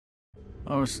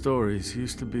Our stories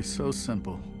used to be so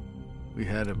simple. We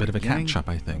had a Bit of a beginning, catch-up,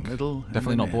 I think. middle,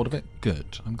 Definitely and not an bored of end. it.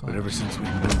 Good. I'm glad. But ever since we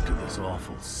moved to this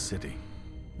awful city,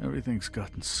 everything's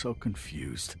gotten so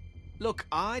confused. Look,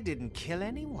 I didn't kill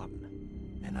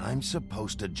anyone. And I'm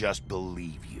supposed to just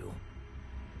believe you.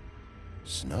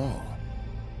 Snow.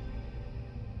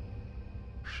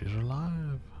 She's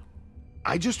alive.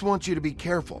 I just want you to be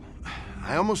careful.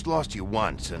 I almost lost you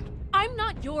once, and... I'm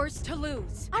not yours to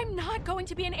lose. I'm not going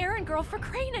to be an errand girl for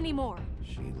Crane anymore.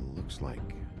 She looks like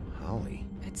Holly.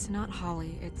 It's not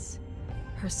Holly, it's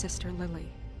her sister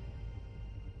Lily.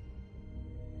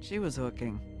 She was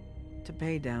hooking to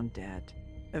pay down debt.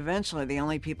 Eventually, the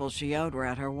only people she owed were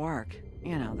at her work.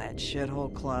 You know, that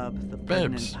shithole club, the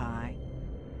pudding Babes. and pie.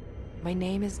 My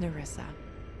name is Nerissa.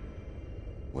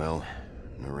 Well,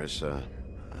 Nerissa,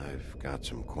 I've got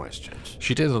some questions.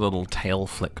 She did a little tail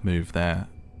flick move there.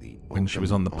 The When she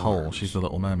was on the open pole, arms. she's the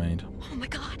Little Mermaid. Oh my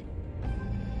god.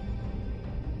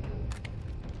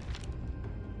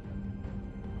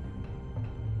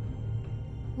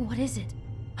 What is it?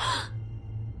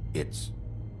 It's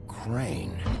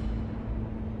Crane.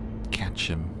 Catch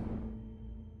him.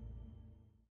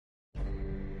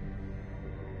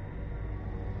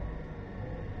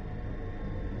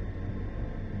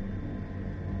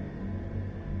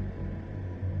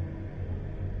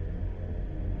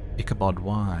 Ichabod,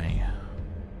 why?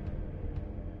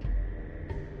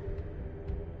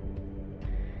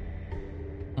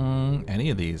 Any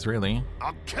of these, really.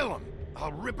 I'll kill him.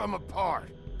 I'll rip him apart.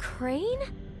 Crane?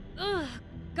 Ugh.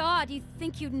 God, you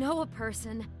think you know a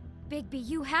person. Bigby,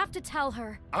 you have to tell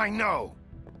her. I know.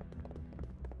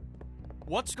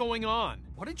 What's going on?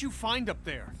 What did you find up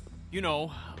there? You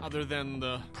know, other than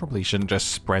the... Probably shouldn't just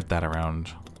spread that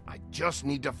around. I just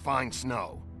need to find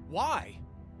Snow. Why?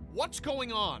 What's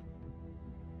going on?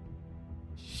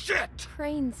 Shit!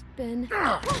 Crane's been...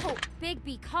 Oh,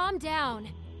 Bigby, calm down.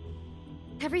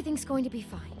 Everything's going to be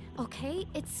fine, okay?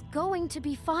 It's going to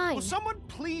be fine. Will someone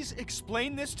please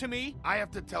explain this to me? I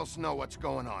have to tell Snow what's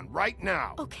going on right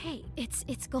now. Okay, it's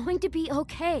going to be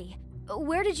okay.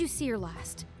 Where did you see her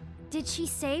last? Did she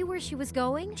say where she was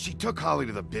going? She took Holly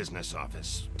to the business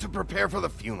office to prepare for the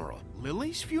funeral.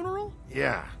 Lily's funeral?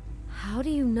 Yeah. How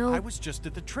do you know? I was just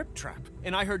at the Trip Trap,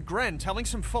 and I heard Gren telling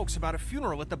some folks about a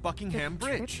funeral at the Buckingham the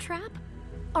Bridge. Trip trap?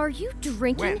 Are you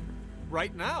drinking? When?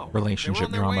 Right now. Relationship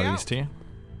They were on their drama, way these out. two.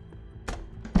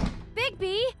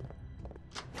 Bigby!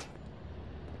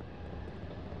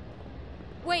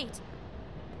 Wait.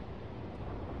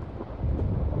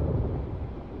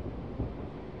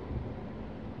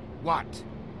 What?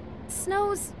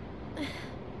 Snow's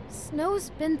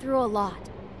been through a lot.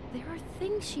 There are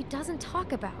things she doesn't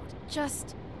talk about.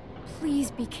 Just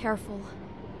please be careful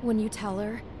when you tell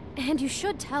her. And you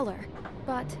should tell her.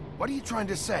 But What are you trying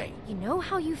to say? you know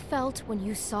how you felt when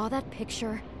you saw that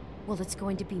picture? Well, it's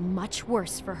going to be much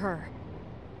worse for her.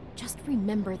 Just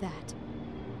remember that.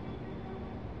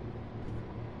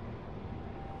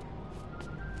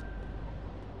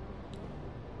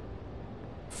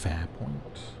 Fair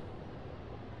point.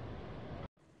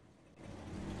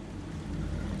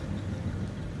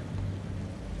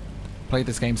 Played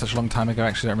this game such a long time ago,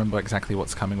 actually don't remember exactly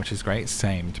what's coming, which is great.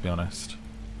 Same, to be honest.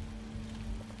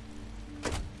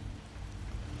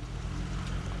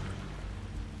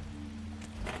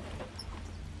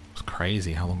 It's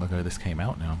crazy how long ago this came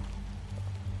out now.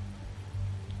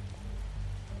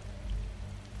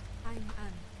 I'm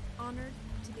honored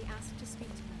to be asked to speak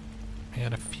to them. He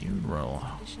had a funeral.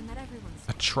 Tradition that everyone's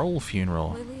A troll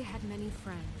funeral. Lily had many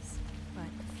friends, but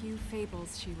few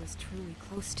fables she was truly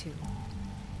close to.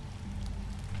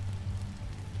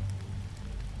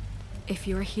 If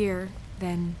you're here,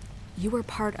 then you were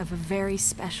part of a very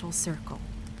special circle.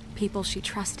 People she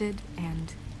trusted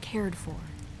and cared for.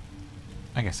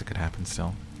 I guess it could happen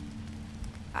still.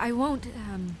 I won't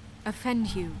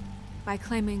offend you by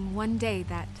claiming one day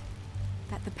that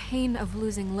the pain of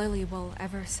losing Lily will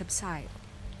ever subside.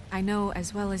 I know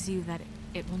as well as you that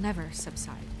it will never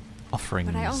subside.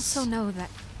 Offerings. But I also know that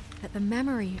the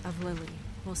memory of Lily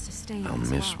will sustain I'll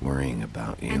as miss well. worrying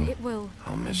about you. And it will,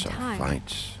 I'll miss in our time,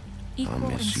 fights. I'll equal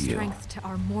in miss you. strength to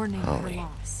our mourning Holly. her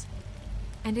loss.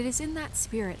 And it is in that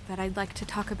spirit that I'd like to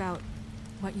talk about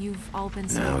what you've all been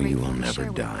so Now you grateful will to never share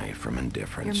with die me. from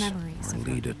indifference Your memories or of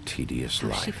her. lead a tedious How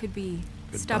life. she could be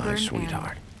Goodbye, stubborn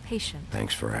sweetheart. and patient,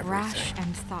 Thanks for everything. rash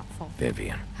and thoughtful.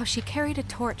 Vivian. How she carried a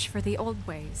torch for the old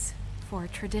ways, for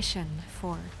tradition,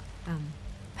 for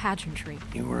pageantry.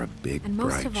 You were a big, And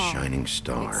most bright, of all, shining it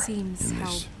star seems in how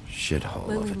this shithole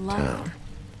Lily of a loved, town.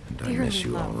 And I dearly miss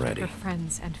you loved already. her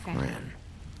friends and family. Fran.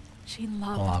 She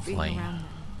loved Lovely. being around them,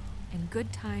 in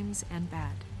good times and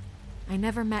bad. I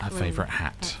never met Her Lily, favorite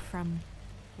hat. but from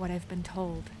what I've been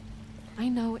told, I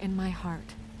know in my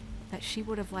heart that she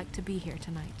would have liked to be here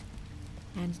tonight.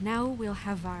 And now we'll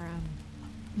have our,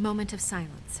 moment of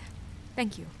silence.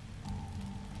 Thank you.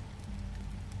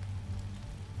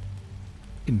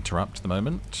 Interrupt the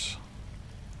moment.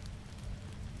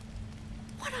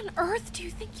 What on earth do you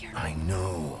think you're... I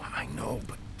know,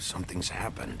 but something's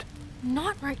happened.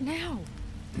 Not right now.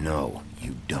 No,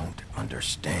 you don't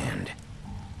understand.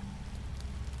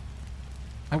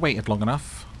 I waited long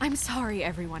enough. I'm sorry,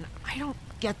 everyone. I don't...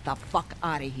 Get the fuck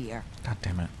out of here. God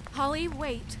damn it. Holly,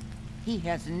 wait. He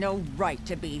has no right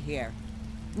to be here.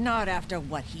 Not after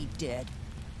what he did.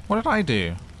 What did I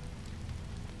do?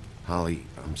 Holly,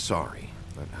 I'm sorry,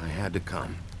 but I had to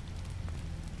come.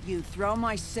 You throw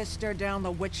my sister down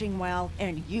the witching well,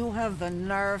 and you have the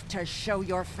nerve to show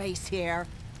your face here?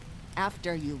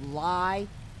 After you lie?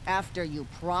 After you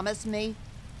promise me?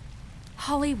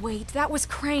 Holly, wait. That was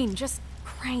Crane. Just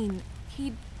Crane.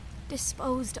 He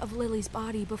disposed of Lily's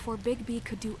body before Bigby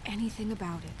could do anything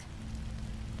about it.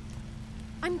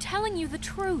 I'm telling you the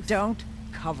truth. Don't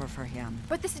cover for him.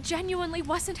 But this genuinely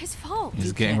wasn't his fault. He's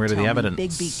You getting can't rid of the tell me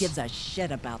evidence. Bigby gives a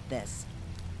shit about this.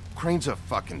 Crane's a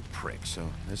fucking prick, so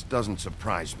this doesn't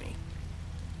surprise me.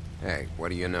 Hey, what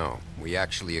do you know? We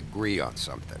actually agree on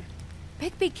something.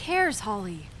 Bigby cares,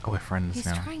 Holly. Oh, we're friends He's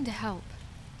now. trying to help.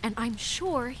 And I'm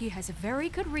sure he has a very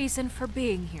good reason for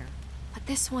being here. But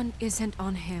this one isn't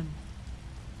on him.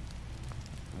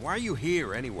 Why are you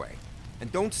here anyway?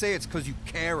 And don't say it's because you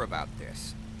care about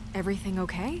this. Everything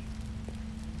okay?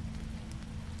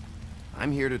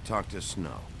 I'm here to talk to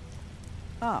Snow.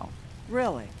 Oh,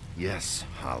 really? Yes,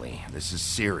 Holly, this is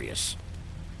serious.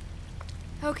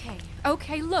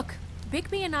 Okay, look.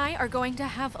 Bigby and I are going to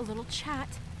have a little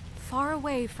chat far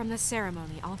away from the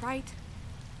ceremony, all right?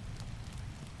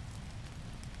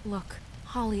 Look,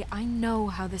 Holly, I know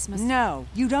how this must... No,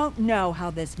 you don't know how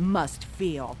this must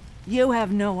feel. You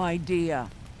have no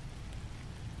idea.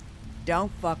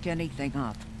 Don't fuck anything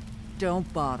up.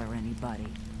 Don't bother anybody.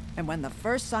 And when the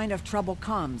first sign of trouble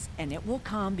comes, and it will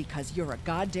come because you're a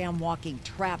goddamn walking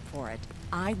trap for it,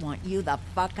 I want you the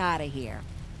fuck out of here.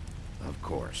 Of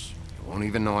course. You won't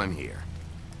even know I'm here.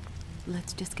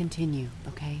 Let's just continue,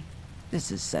 okay?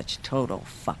 This is such total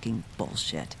fucking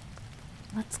bullshit.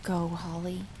 Let's go,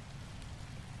 Holly.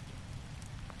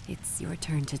 It's your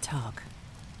turn to talk.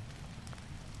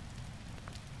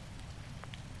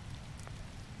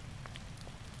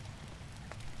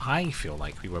 I feel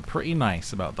like we were pretty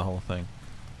nice about the whole thing.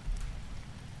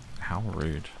 How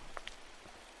rude.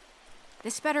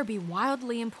 This better be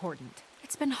wildly important.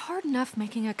 It's been hard enough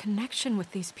making a connection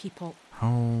with these people. Oh,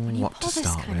 When you what pull to this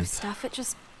start kind of with? stuff, it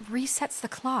just resets the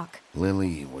clock.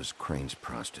 Lily was Crane's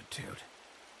prostitute.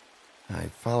 I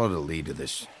followed a lead to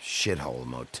this shithole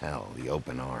motel, the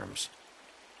Open Arms.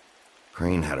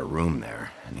 Crane had a room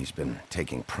there, and he's been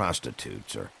taking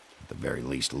prostitutes, or at the very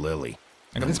least Lily.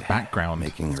 Look at this and background.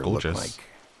 making It's her gorgeous. look like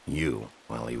you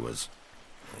while he was,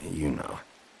 you know.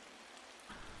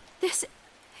 This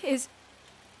is...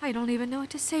 I don't even know what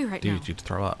to say right now. Dude, you'd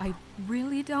throw up. I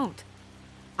really don't.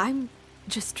 I'm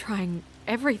just trying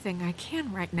everything I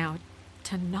can right now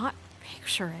to not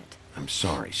picture it. I'm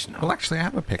sorry, Snow. Well, actually, I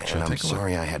have a picture. And I'm Take a look.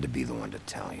 sorry I had to be the one to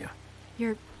tell you.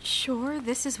 You're sure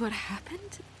this is what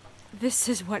happened? This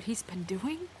is what he's been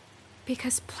doing?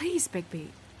 Because please, Bigby,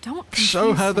 don't confuse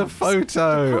Show her the things.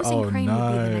 photo. Deposing Oh, Crane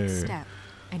would be the next no. step.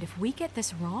 And if we get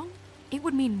this wrong, it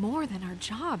would mean more than our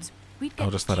jobs. We'd get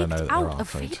I'll just let her know kicked that there out are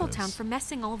of Fabletown photos. for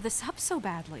messing all of this up so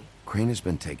badly. Crane has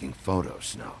been taking photos,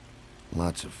 Snow.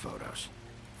 Lots of photos.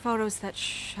 Photos that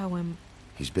show him...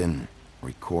 He's been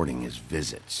recording his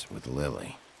visits with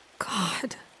Lily.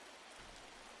 God.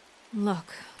 Look,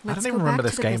 I let's don't go even remember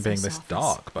back this to the game being business this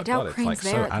office. dark, but I doubt God, it's Crane's like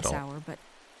so there at this adult. hour, but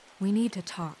we need to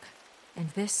talk. And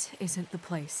this isn't the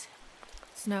place.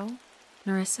 Snow,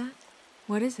 Nerissa,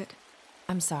 what is it?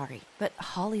 I'm sorry, but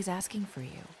Holly's asking for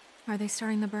you. Are they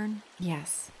starting the burn?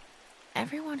 Yes.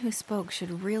 Everyone who spoke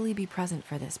should really be present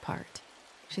for this part.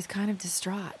 She's kind of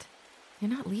distraught.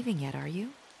 You're not leaving yet, are you?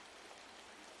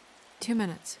 2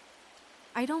 minutes.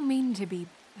 I don't mean to be,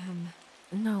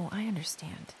 No, I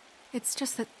understand. It's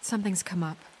just that something's come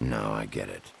up. No, I get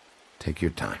it. Take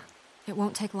your time. It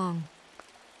won't take long.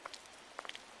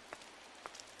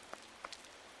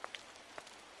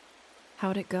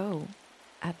 How'd it go?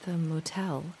 At the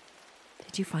motel?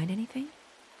 Did you find anything?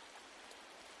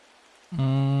 No?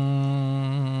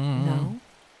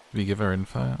 Did we give her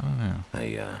info? I don't know.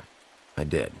 I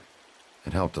did.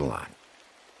 It helped a lot.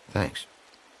 Thanks.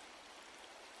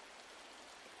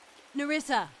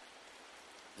 Nerissa!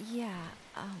 Yeah,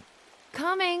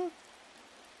 coming.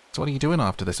 So what are you doing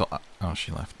after this? Oh,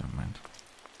 she left. Never mind.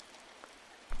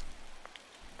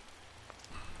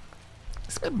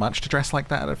 It's a bit much to dress like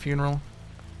that at a funeral.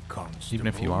 Constable. Even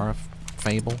if you are a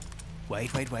fable.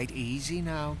 Wait. Easy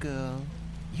now, girl.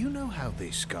 You know how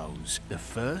this goes. The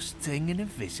first thing in a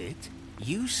visit,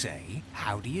 you say,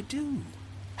 "How do you do?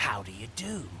 How do you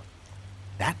do?"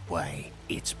 That way,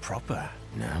 it's proper.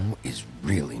 Now is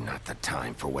really not the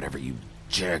time for whatever you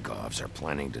Jergovs are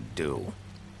planning to do.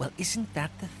 Well, isn't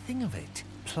that the thing of it?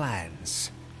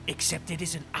 Plans. Except it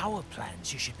isn't our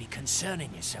plans you should be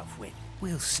concerning yourself with.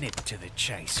 We'll snip to the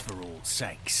chase for all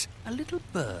sakes. A little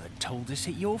bird told us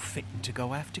that you're fitting to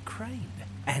go after Crane.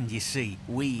 And you see,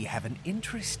 we have an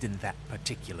interest in that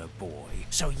particular boy.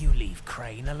 So you leave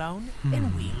Crane alone,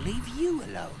 and we'll leave you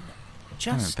alone.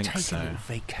 Just take a little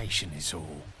vacation is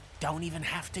all. Don't even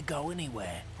have to go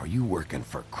anywhere. Are you working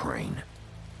for Crane?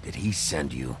 Did he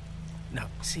send you? No,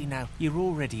 see now, you're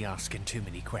already asking too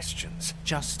many questions.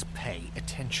 Just pay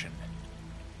attention.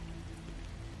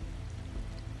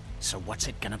 So what's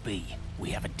it gonna be?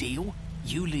 We have a deal?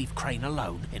 You leave Crane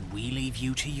alone, and we leave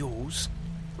you to yours?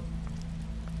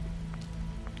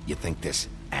 You think this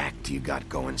act you got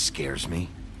going scares me?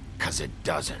 'Cause it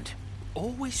doesn't.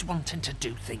 Always wanting to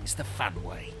do things the fun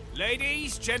way.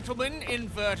 Ladies, gentlemen,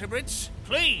 invertebrates,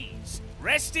 please,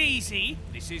 rest easy.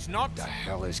 This is not... What the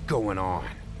hell is going on?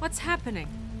 What's happening?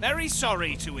 Very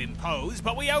sorry to impose,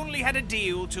 but we only had a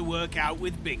deal to work out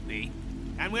with Bigby.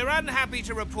 And we're unhappy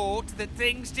to report that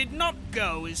things did not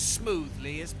go as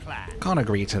smoothly as planned. Can't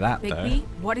agree to that, though. Bigby,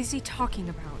 what is he talking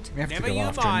about? We have to Never go you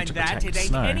after him mind to that, protect it ain't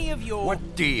Snow. any of your...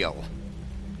 What deal?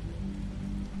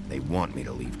 They want me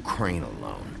to leave Crane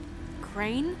alone.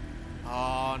 Crane?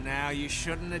 Oh, now you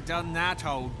shouldn't have done that,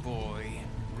 old boy.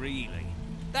 Really.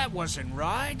 That wasn't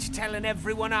right, telling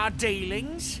everyone our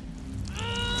dealings.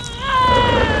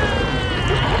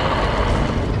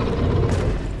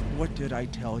 What did I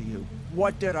tell you?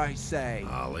 What did I say?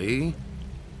 Ollie? You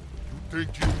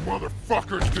think you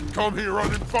motherfuckers could come here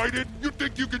uninvited? You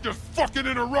think you could just fucking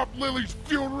interrupt Lily's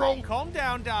funeral? Calm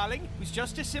down, darling. It was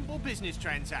just a simple business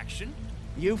transaction.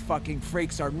 You fucking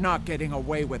freaks are not getting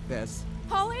away with this.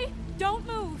 Polly, don't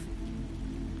move.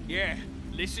 Yeah,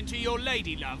 listen to your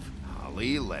lady, love.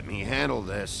 Ollie, let me handle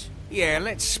this. Yeah,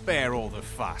 let's spare all the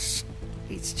fuss.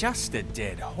 It's just a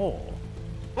dead whore.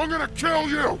 I'm gonna kill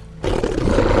you!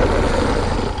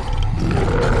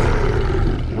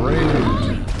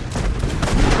 Rude.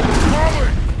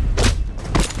 Ollie!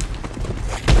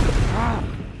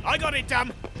 I got it,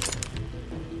 damn.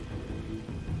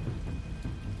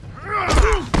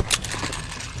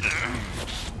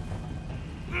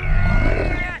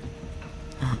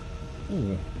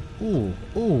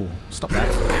 Ooh, stop that.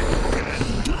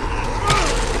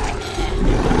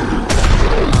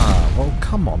 Well,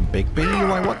 come on, Bigby.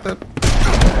 Like, what the...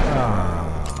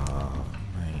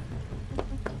 mate.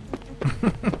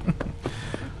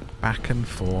 Back and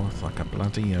forth like a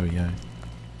bloody yo-yo.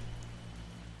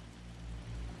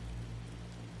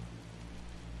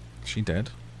 She dead?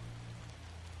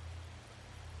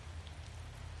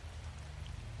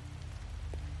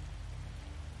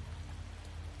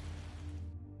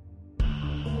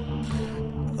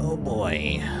 Oh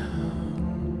boy.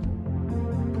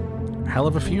 Hell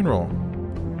of a funeral.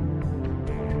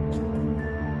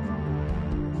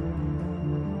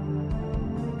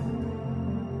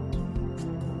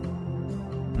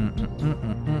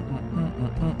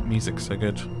 Music's so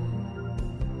good.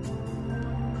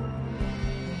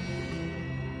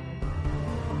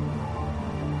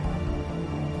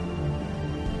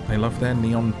 They love their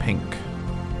neon pink.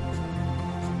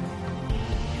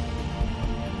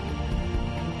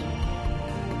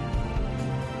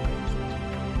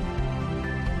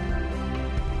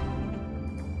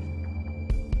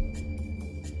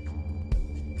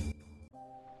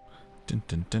 Dun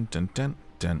dun dun dun dun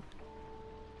dun.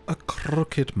 A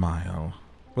crooked mile.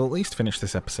 We'll at least finish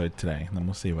this episode today, and then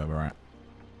we'll see where we're at.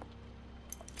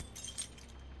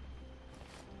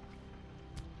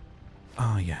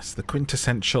 Ah, yes, the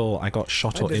quintessential I got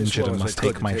shot or injured and must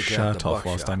take my shirt off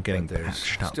whilst I'm getting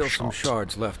patched up Still some shot.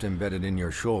 shards left embedded in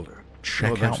your shoulder. Check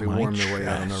They'll out eventually my warm their way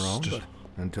out on their own, chest.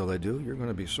 but until they do, you're going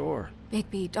to be sore.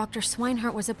 Bigby, Dr.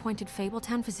 Swinehart was appointed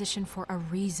Fabletown physician for a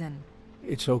reason.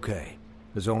 It's okay.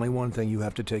 There's only one thing you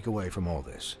have to take away from all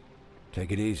this.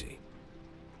 Take it easy.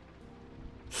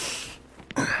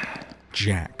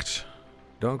 Jacked.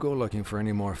 Don't go looking for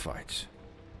any more fights.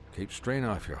 Keep strain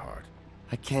off your heart.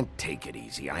 I can't take it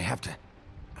easy. I have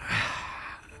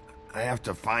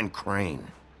to find Crane.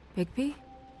 Bigby?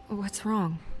 What's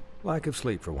wrong? Lack of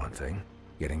sleep for one thing.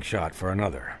 Getting shot for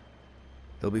another.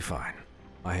 He'll be fine.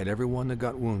 I had everyone that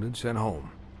got wounded sent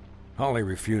home. Holly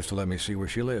refused to let me see where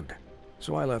she lived,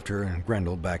 so I left her and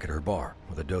Grendel back at her bar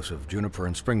with a dose of juniper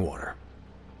and spring water.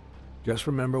 Just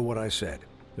remember what I said.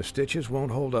 The stitches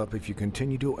won't hold up if you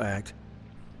continue to act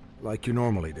like you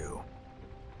normally do.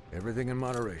 Everything in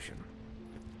moderation.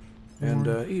 And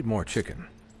eat more chicken.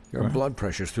 Your blood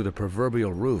pressure's through the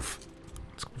proverbial roof.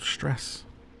 It's called stress.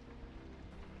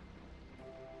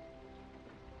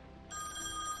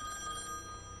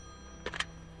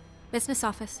 Business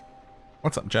office.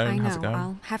 What's up, Joan? How's it going?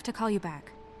 I'll have to call you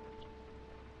back.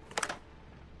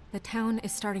 The town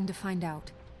is starting to find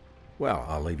out. Well,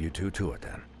 I'll leave you two to it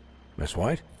then. Miss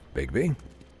White? Bigby?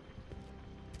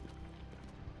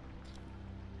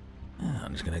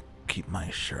 I'm just gonna keep my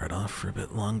shirt off for a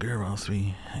bit longer whilst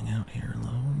we hang out here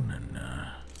alone and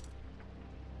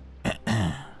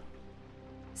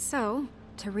So,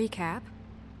 to recap.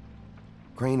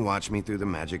 Crane watched me through the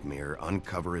magic mirror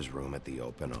uncover his room at the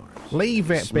open arms.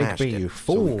 Leave it, Smashed Bigby, you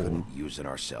fool. So we couldn't use it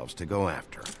ourselves to go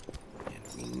after. And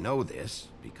we know this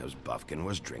because Buffkin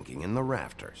was drinking in the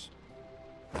rafters.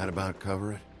 That about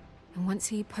cover it? And once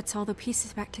he puts all the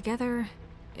pieces back together,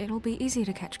 it'll be easy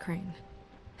to catch Crane.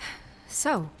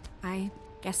 So, I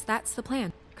guess that's the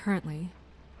plan, currently.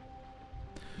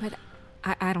 But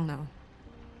I don't know.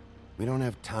 We don't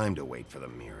have time to wait for the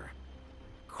mirror.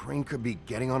 Crane could be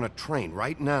getting on a train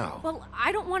right now. Well,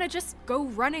 I don't want to just go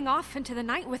running off into the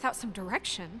night without some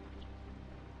direction.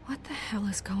 What the hell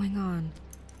is going on?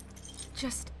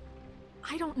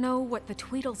 I don't know what the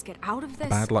Tweedles get out of this.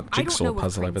 Bad luck jigsaw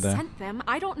puzzle over there. Sent them.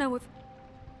 I don't know if...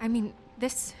 I mean,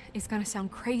 this is gonna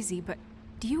sound crazy, but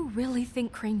do you really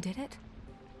think Crane did it?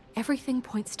 Everything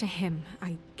points to him.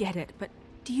 I get it, but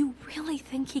do you really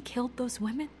think he killed those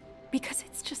women? Because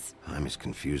it's just... I'm as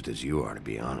confused as you are, to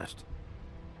be honest.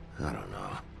 I don't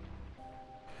know.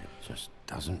 It just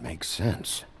doesn't make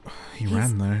sense. He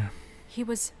ran, though. He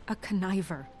was a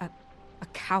conniver, a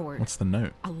coward. What's the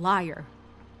note? A liar.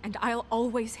 And I'll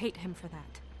always hate him for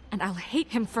that. And I'll hate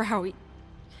him for how he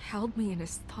held me in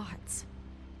his thoughts.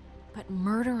 But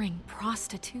murdering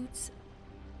prostitutes?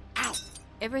 Ow!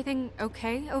 Everything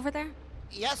okay over there?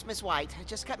 Yes, Miss White. I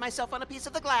just cut myself on a piece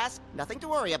of the glass. Nothing to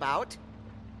worry about.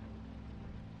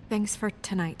 Thanks for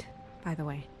tonight, by the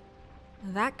way.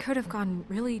 That could have gone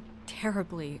really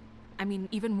terribly. I mean,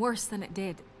 even worse than it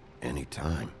did.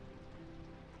 Anytime.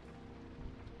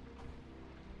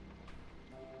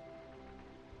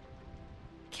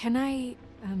 Can I,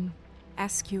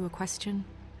 ask you a question?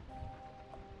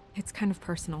 It's kind of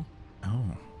personal.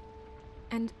 Oh.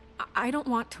 And I don't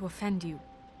want to offend you,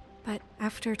 but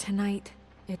after tonight,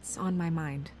 it's on my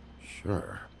mind.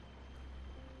 Sure.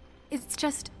 It's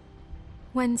just,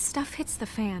 when stuff hits the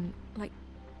fan,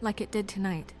 like it did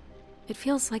tonight, it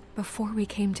feels like before we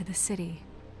came to the city.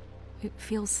 It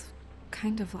feels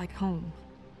kind of like home.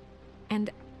 And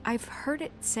I've heard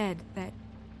it said that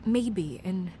maybe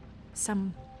in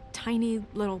some tiny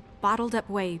little bottled up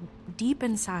way deep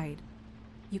inside,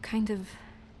 you kind of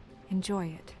enjoy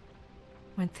it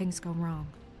when things go wrong.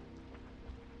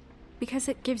 Because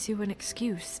it gives you an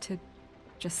excuse to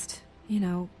just,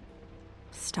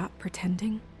 stop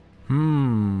pretending.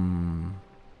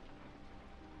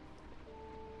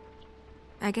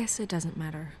 I guess it doesn't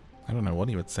matter. I don't know what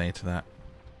he would say to that.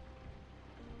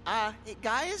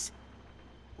 Guys?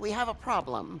 We have a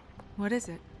problem. What is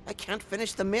it? I can't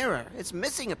finish the mirror. It's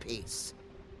missing a piece.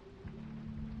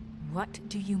 What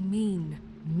do you mean,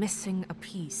 missing a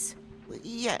piece?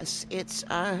 Yes, it's,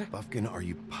 Buffkin, are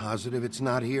you positive it's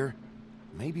not here?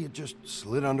 Maybe it just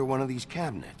slid under one of these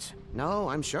cabinets. No,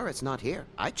 I'm sure it's not here.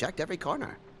 I checked every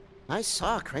corner. I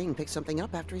saw Crane pick something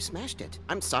up after he smashed it.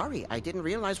 I'm sorry, I didn't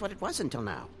realize what it was until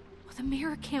now. Well, the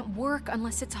mirror can't work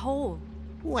unless it's whole.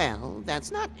 Well,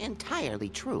 that's not entirely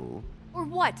true. Or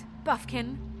what,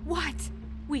 Buffkin? What?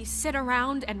 We sit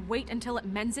around and wait until it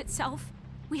mends itself?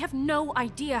 We have no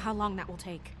idea how long that will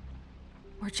take.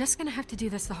 We're just gonna have to do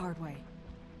this the hard way.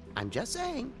 I'm just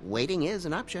saying, waiting is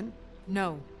an option.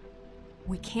 No.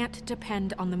 We can't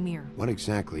depend on the mirror. What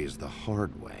exactly is the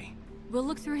hard way? We'll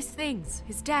look through his things,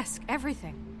 his desk,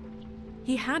 everything.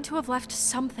 He had to have left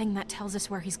something that tells us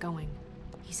where he's going.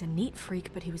 He's a neat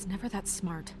freak, but he was never that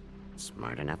smart.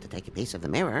 Smart enough to take a piece of the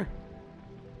mirror.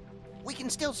 We can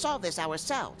still solve this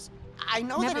ourselves. I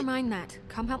know Never mind that.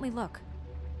 Come help me look.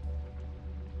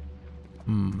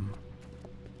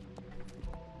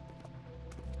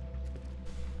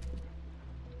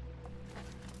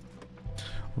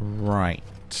 Right.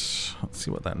 Let's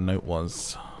see what that note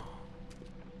was.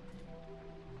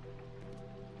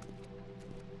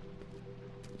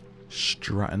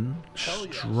 Strutting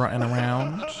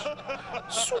around.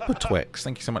 Super Twix,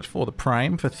 thank you so much for the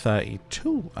Prime for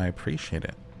 32. I appreciate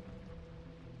it.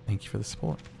 Thank you for the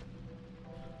support.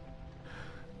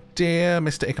 Dear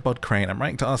Mr. Ichabod Crane, I'm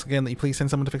writing to ask again that you please send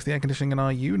someone to fix the air conditioning in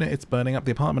our unit. It's burning up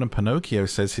the apartment and Pinocchio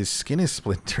says his skin is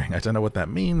splintering. I don't know what that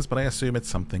means, but I assume it's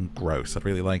something gross. I'd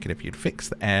really like it if you'd fix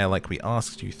the air like we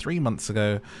asked you 3 months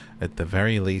ago. At the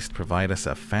very least, provide us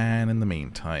a fan in the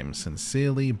meantime.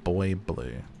 Sincerely, Boy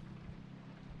Blue.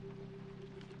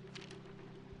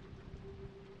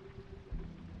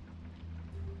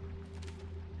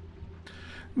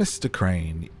 Mr.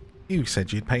 Crane, you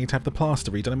said you'd pay to have the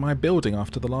plaster redone in my building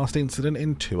after the last incident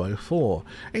in 204.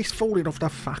 It's falling off the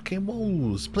fucking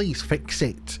walls. Please fix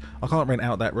it. I can't rent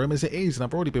out that room as it is, and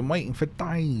I've already been waiting for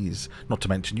days. Not to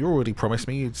mention, you already promised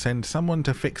me you'd send someone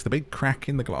to fix the big crack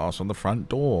in the glass on the front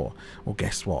door. Well,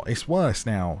 guess what? It's worse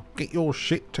now. Get your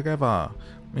shit together,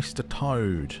 Mr.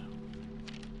 Toad.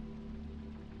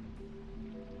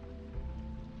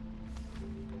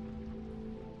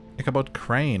 Ichabod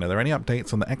Crane, are there any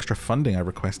updates on the extra funding I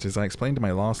requested? As I explained in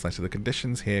my last letter, the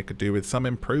conditions here could do with some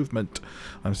improvement.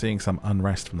 I'm seeing some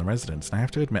unrest from the residents, and I have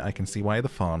to admit I can see why the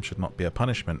farm should not be a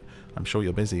punishment. I'm sure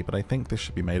you're busy, but I think this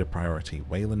should be made a priority.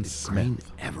 Wayland Smith. Crane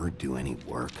ever do any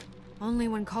work? Only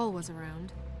when Cole was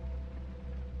around.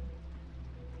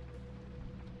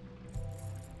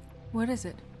 What is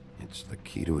it? It's the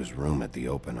key to his room at the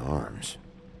Open Arms.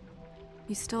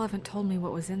 You still haven't told me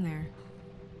what was in there.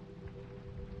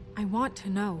 I want to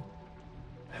know.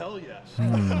 Hell yes. I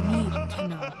need to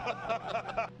know.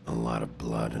 A lot of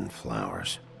blood and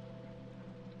flowers.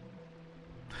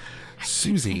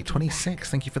 Susie, 26,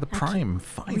 thank you for the Prime.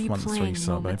 5 months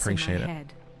resub, I appreciate it.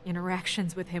 Head.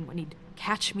 Interactions with him when he'd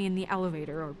catch me in the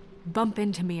elevator or bump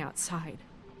into me outside.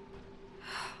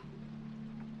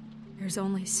 There's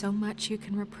only so much you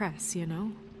can repress, you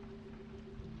know?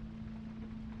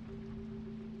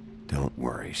 Don't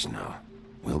worry, Snow.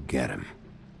 We'll get him.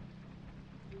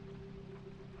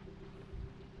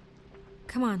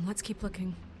 Come on, let's keep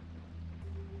looking.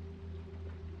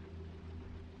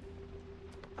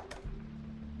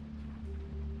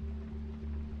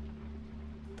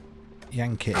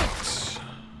 Yank it.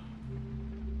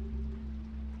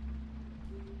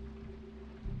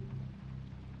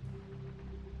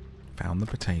 Found the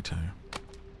potato.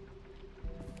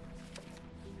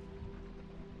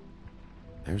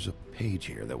 There's a page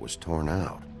here that was torn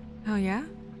out. Oh yeah?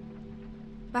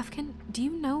 Buffkin, do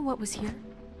you know what was here?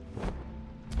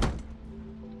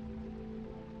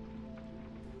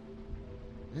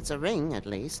 It's a ring, at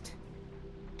least.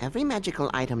 Every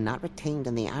magical item not retained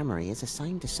in the armory is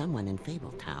assigned to someone in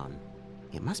Fabletown.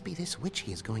 It must be this witch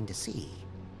he is going to see.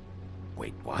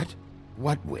 Wait, what?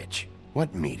 What witch?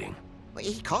 What meeting? Well,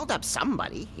 he called up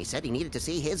somebody. He said he needed to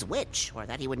see his witch, or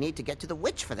that he would need to get to the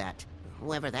witch for that.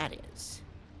 Whoever that is.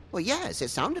 Well, yes, it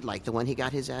sounded like the one he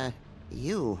got his,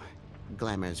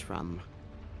 glamours from.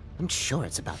 I'm sure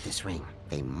it's about this ring.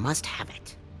 They must have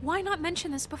it. Why not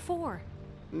mention this before?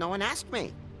 No one asked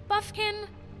me. Buffkin!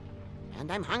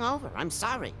 And I'm hungover. I'm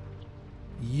sorry.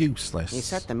 Useless. He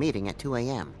set the meeting at 2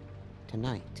 a.m.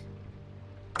 tonight.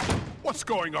 What's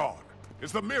going on?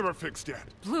 Is the mirror fixed yet?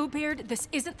 Bluebeard, this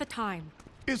isn't the time.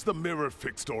 Is the mirror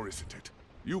fixed or isn't it?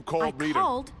 You called me I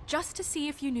called just to see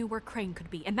if you knew where Crane could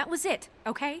be, and that was it,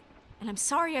 okay? And I'm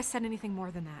sorry I said anything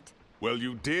more than that. Well,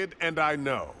 you did, and I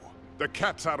know. The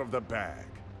cat's out of the bag.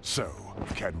 So,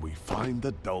 can we find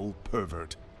the dull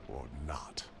pervert or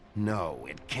not? No,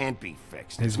 it can't be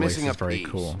fixed. His It's voice missing is a very piece.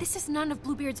 cool. This is none of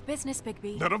Bluebeard's business,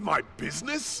 Bigby. None of my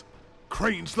business?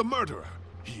 Crane's the murderer.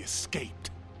 He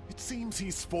escaped. It seems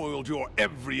he spoiled your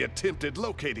every attempt at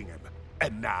locating him.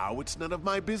 And now it's none of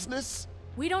my business?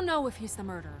 We don't know if he's the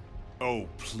murderer. Oh,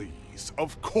 please.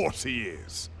 Of course he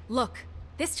is. Look,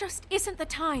 this just isn't the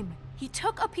time. He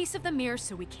took a piece of the mirror,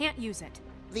 so we can't use it.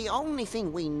 The only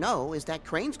thing we know is that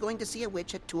Crane's going to see a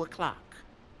witch at 2 o'clock.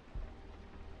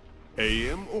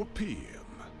 AM or PM?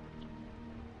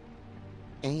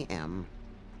 AM.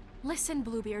 Listen,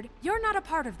 Bluebeard, you're not a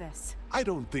part of this. I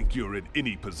don't think you're in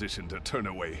any position to turn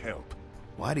away help.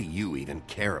 Why do you even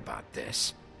care about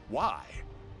this? Why?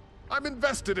 I'm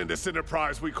invested in this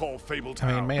enterprise we call Fabletown.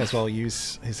 I mean, may as well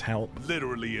use his help.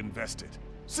 Literally invested.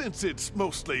 Since it's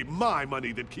mostly my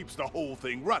money that keeps the whole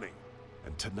thing running.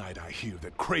 And tonight I hear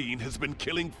that Crane has been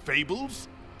killing fables?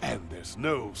 And there's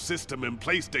no system in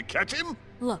place to catch him?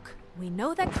 Look, we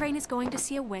know that Crane is going to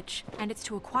see a witch, and it's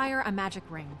to acquire a magic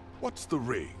ring. What's the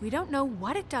ring? We don't know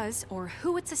what it does or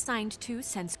who it's assigned to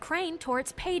since Crane tore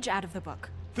its page out of the book.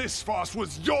 This farce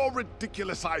was your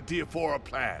ridiculous idea for a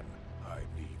plan. I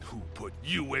mean, who put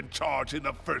you in charge in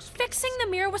the first place? Fixing the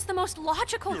mirror was the most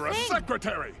logical You're thing. a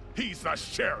secretary. He's the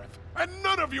sheriff. And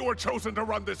none of you were chosen to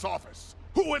run this office.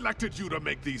 Who elected you to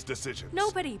make these decisions?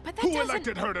 Nobody, but that Who doesn't...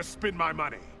 elected her to spend my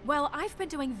money? Well, I've been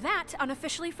doing that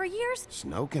unofficially for years.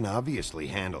 Snow can obviously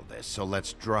handle this, so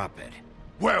let's drop it.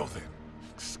 Well then,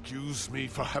 excuse me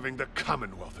for having the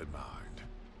Commonwealth in mind.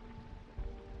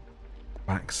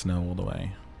 Back Snow all the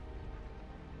way.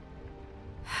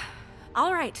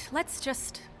 All right, let's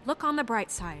just look on the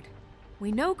bright side.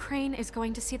 We know Crane is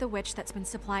going to see the witch that's been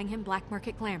supplying him black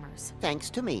market glamours. Thanks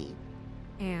to me.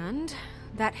 And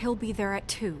that he'll be there at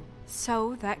 2.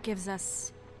 So that gives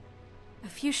us a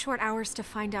few short hours to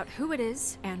find out who it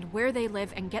is and where they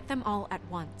live and get them all at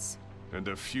once. And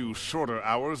a few shorter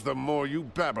hours the more you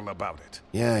babble about it.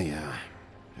 Yeah.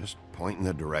 Just point in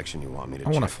the direction you want me to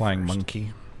check I want a flying first.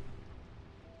 monkey.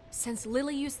 Since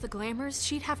Lily used the glamours,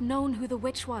 she'd have known who the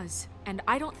witch was. And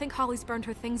I don't think Holly's burned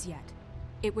her things yet.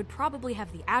 It would probably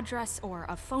have the address or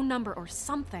a phone number or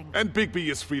something. And Bigby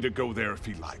is free to go there if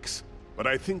he likes. But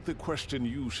I think the question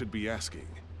you should be asking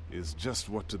is just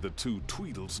what do the two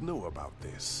Tweedles know about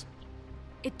this?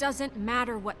 It doesn't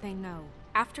matter what they know.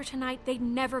 After tonight, they'd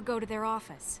never go to their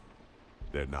office.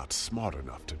 They're not smart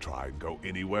enough to try and go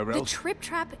anywhere else. The Trip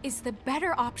Trap is the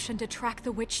better option to track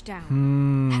the witch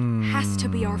down. That has to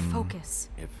be our focus.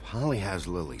 If Holly has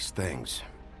Lily's things,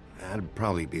 that'd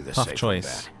probably be the Tough safer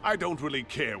choice. bet. I don't really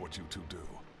care what you two do.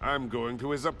 I'm going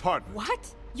to his apartment.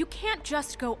 What? You can't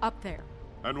just go up there.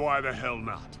 And why the hell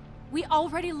not? We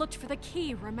already looked for the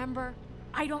key, remember?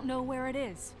 I don't know where it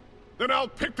is. Then I'll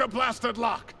pick the blasted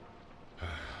lock!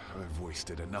 I've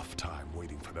wasted enough time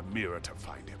waiting for the mirror to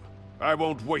find him. I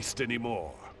won't waste any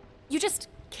more. You just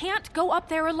can't go up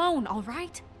there alone, all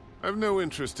right? I've no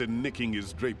interest in nicking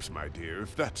his drapes, my dear,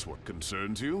 if that's what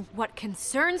concerns you. What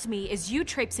concerns me is you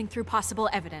traipsing through possible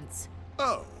evidence.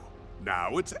 Oh,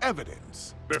 now it's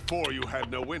evidence. Before you had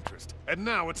no interest, and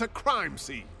now it's a crime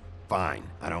scene. Fine,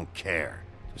 I don't care.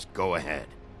 Just go ahead.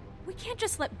 We can't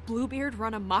just let Bluebeard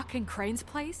run amok in Crane's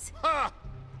place. Ha!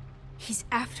 He's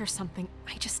after something.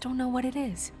 I just don't know what it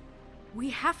is. We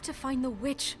have to find the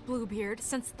witch, Bluebeard,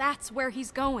 since that's where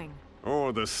he's going.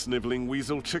 Or the sniveling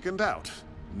weasel chickened out.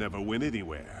 Never went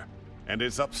anywhere. And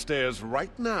is upstairs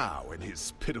right now in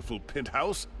his pitiful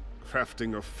penthouse,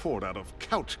 crafting a fort out of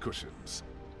couch cushions.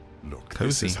 Look, Cozy.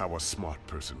 This is how a smart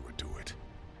person would do it.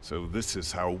 So this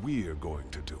is how we're going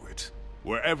to do it.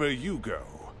 Wherever you go,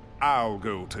 I'll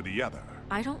go to the other.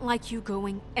 I don't like you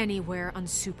going anywhere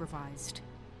unsupervised.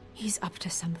 He's up to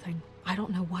something. I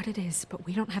don't know what it is, but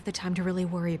we don't have the time to really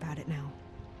worry about it now.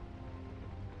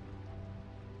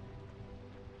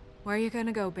 Where are you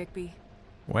gonna go, Bigby?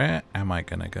 Where am I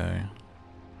gonna go?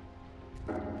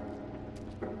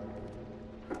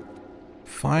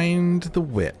 Find the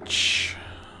witch.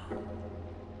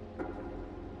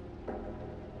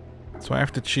 So I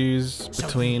have to choose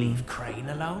between So you leave Crane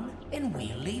alone, and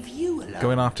we'll leave you alone.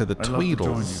 going after the I'd love to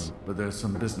join Tweedles. you, but there's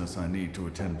some business I need to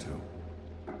attend to.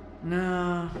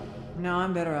 No,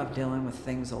 I'm better off dealing with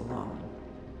things alone.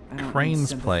 I don't need Crane's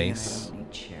sympathy and place. I don't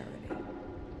need charity.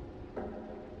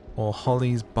 Or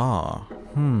Holly's bar.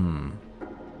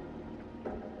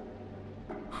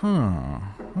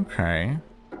 Okay.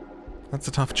 That's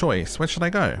a tough choice. Where should I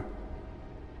go?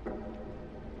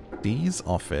 Dee's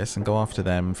office and go after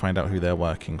them, find out who they're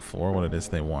working for, what it is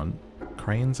they want.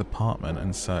 Crane's apartment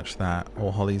and search that,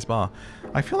 or Holly's bar.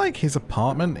 I feel like his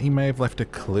apartment, he may have left a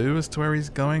clue as to where he's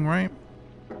going, right?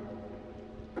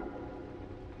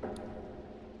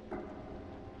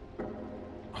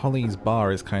 Holly's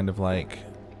bar is kind of like,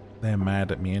 they're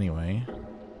mad at me anyway.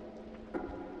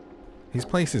 His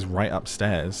place is right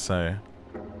upstairs, so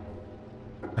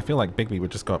I feel like Bigby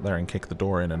would just go up there and kick the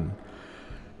door in and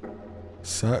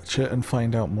search it and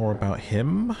find out more about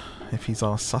him, if he's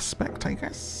our suspect, I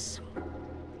guess.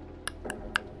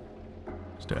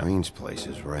 Let's do it. Crane's place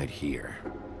is right here.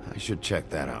 I should check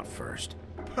that out first.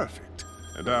 Perfect.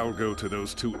 And I'll go to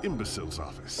those two imbeciles'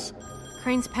 office.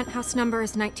 Crane's penthouse number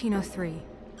is 1903.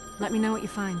 Let me know what you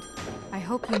find. I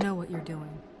hope you know what you're doing.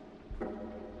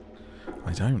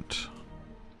 I don't.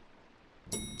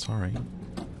 Sorry.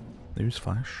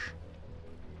 Newsflash.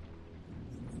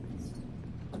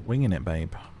 Winging it,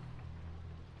 babe.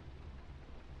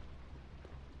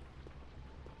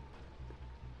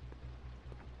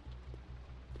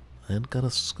 I've got a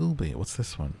Scooby. What's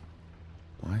this one?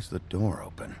 Why's the door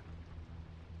open?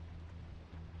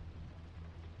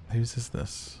 Whose is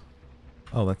this?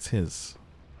 Oh, that's his.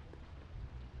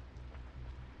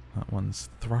 That one's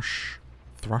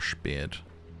Thrushbeard.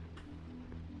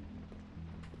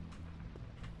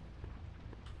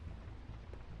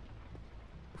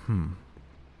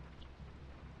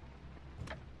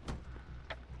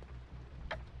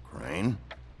 Crane?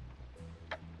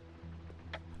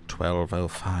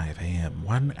 12:05 a.m.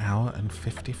 1 hour and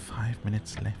 55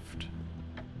 minutes left.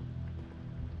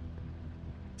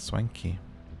 Swanky.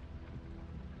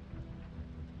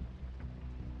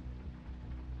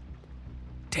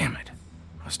 Damn it.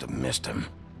 Must have missed him.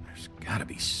 There's gotta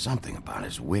be something about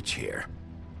his witch here.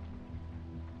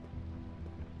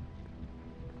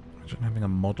 Imagine having a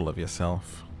model of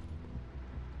yourself.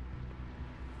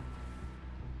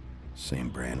 Same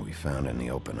brand we found in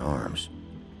the open arms.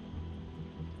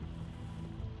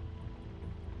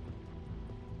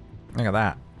 Look at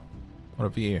that. What a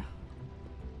view.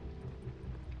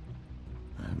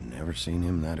 I've never seen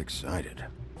him that excited.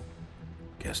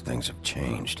 Guess things have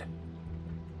changed.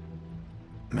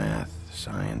 Math,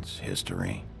 science,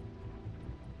 history.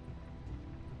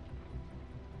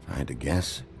 If I had to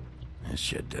guess, this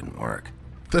shit didn't work.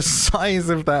 The size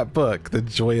of that book, The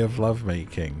Joy of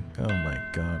Lovemaking. Oh my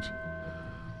god.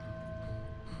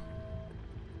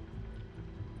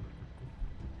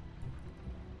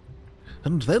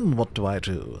 And then what do I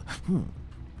do?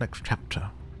 Next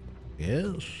chapter.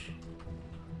 Yes.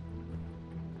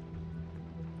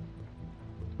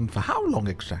 And for how long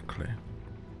exactly?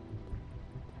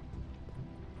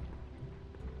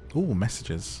 Ooh,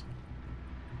 messages.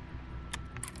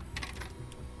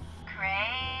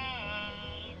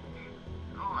 Crane.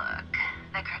 Look,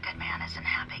 the Crooked Man isn't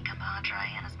happy, compadre,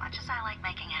 and as much as I like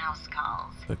making house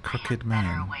calls, The Crooked I have Man.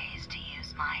 better ways to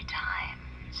use my time.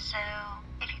 So,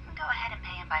 if you can go ahead and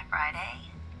pay him by Friday,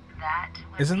 that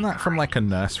would Isn't be that from great. like a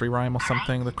nursery rhyme or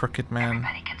something, The Crooked Man?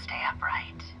 Everybody can stay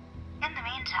upright. In the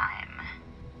meantime,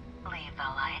 leave the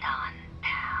light on,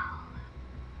 pal.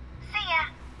 See ya!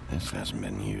 This hasn't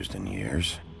been used in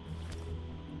years.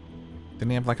 Didn't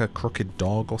he have like a crooked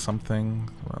dog or something?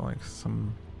 Well, like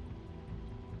some...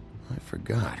 I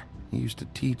forgot. He used to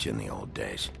teach in the old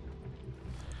days.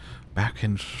 Back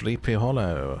in Sleepy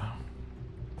Hollow.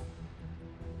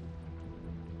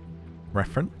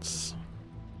 Reference?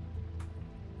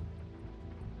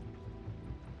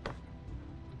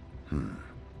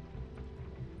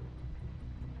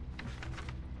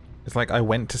 It's like I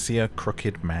went to see a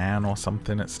crooked man or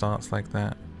something. It starts like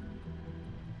that.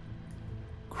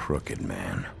 Crooked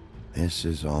Man. This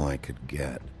is all I could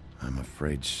get. I'm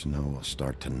afraid Snow will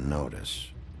start to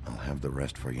notice. I'll have the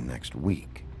rest for you next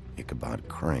week. Ichabod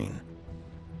Crane.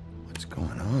 What's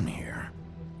going on here?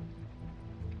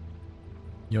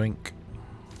 Yoink.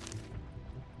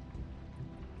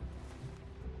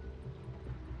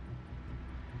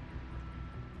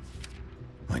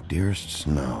 My dearest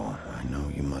Snow, I know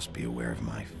you must be aware of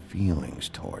my feelings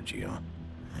towards you.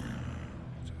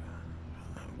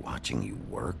 Watching you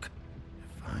work,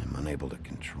 if I'm unable to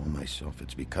control myself,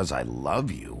 it's because I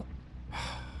love you.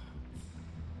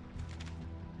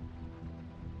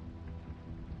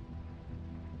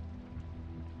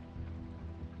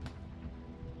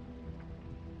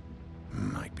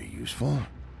 Might be useful.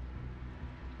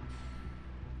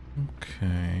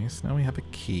 Okay, so now we have a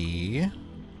key.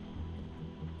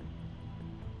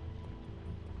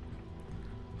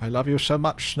 I love you so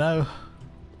much, Snow.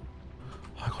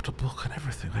 I got a book and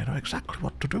everything. I know exactly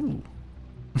what to do.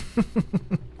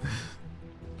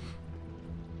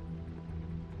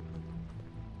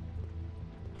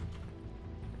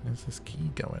 Where's this key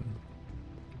going?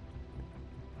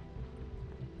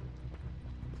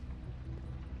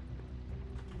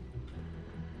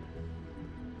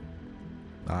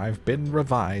 I've been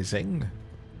revising.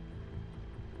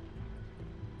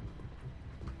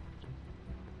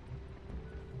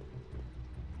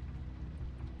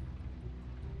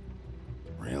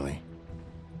 Really?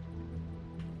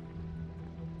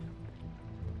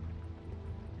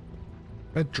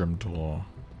 Bedroom door.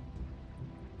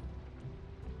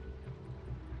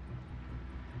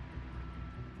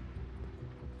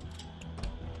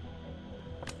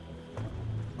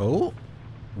 Oh.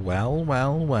 Well,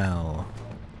 well, well.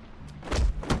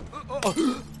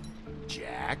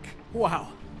 Jack? Wow.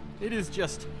 It is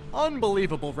just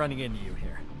unbelievable running into you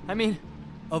here. I mean,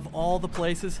 of all the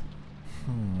places.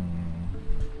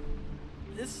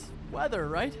 This weather,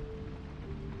 right?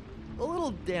 A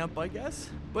little damp, I guess.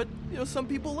 But, you know, some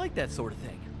people like that sort of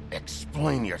thing.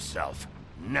 Explain yourself.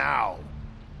 Now.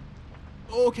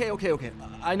 Okay.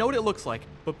 I know what it looks like,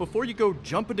 but before you go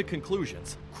jumping to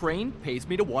conclusions, Crane pays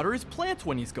me to water his plants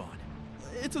when he's gone.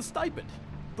 It's a stipend.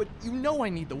 But you know I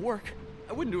need the work.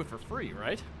 I wouldn't do it for free,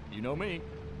 right? You know me.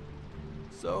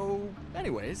 So,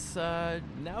 anyways,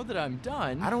 now that I'm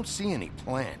done... I don't see any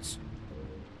plants.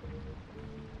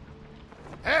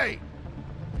 Hey!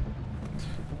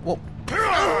 Well...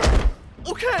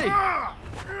 Okay!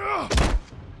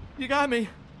 You got me.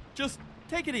 Just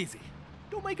take it easy.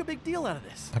 Don't make a big deal out of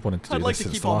this. I've wanted to do I'd like this to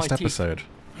since keep the all last my teeth. episode.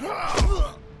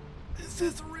 Is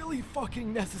this really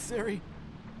fucking necessary?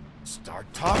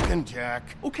 Start talking,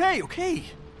 Jack. Okay, okay.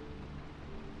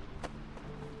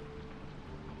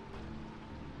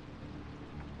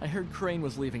 I heard Crane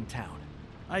was leaving town.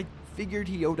 I figured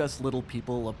he owed us little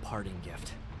people a parting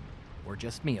gift. Or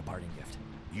just me a parting gift.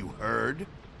 You heard?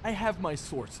 I have my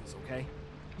sources, okay?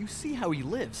 You see how he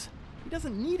lives. He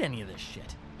doesn't need any of this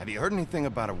shit. Have you heard anything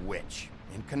about a witch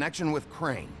in connection with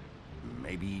Crane?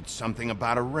 Maybe something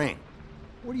about a ring?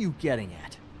 What are you getting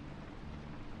at?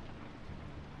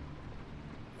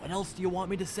 What else do you want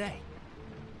me to say?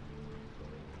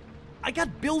 I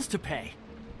got bills to pay.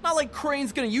 Not like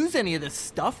Crane's gonna use any of this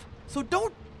stuff, so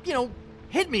don't,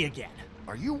 hit me again.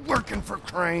 Are you working for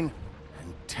Crane?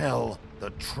 And tell the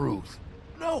truth.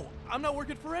 No, I'm not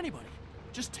working for anybody.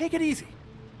 Just take it easy.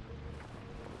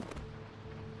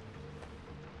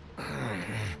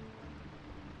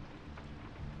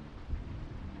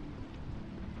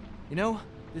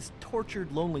 This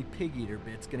tortured, lonely pig-eater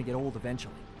bit's gonna get old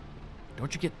eventually.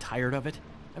 Don't you get tired of it?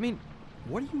 I mean,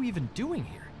 what are you even doing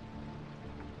here?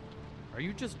 Are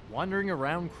you just wandering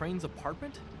around Crane's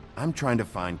apartment? I'm trying to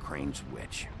find Crane's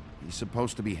witch. He's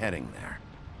supposed to be heading there.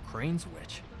 Crane's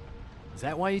witch? Is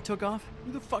that why you took off?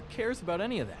 Who the fuck cares about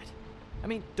any of that? I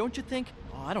mean, don't you think,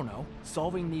 I don't know,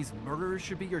 solving these murders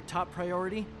should be your top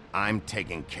priority? I'm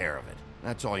taking care of it.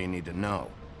 That's all you need to know.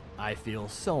 I feel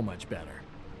so much better.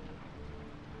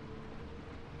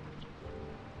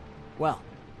 Well,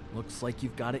 looks like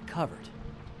you've got it covered.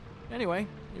 Anyway,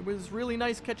 it was really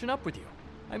nice catching up with you.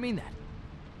 I mean that.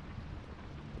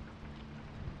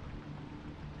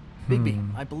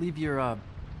 Bigby, I believe you're,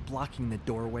 blocking the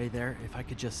doorway there. If I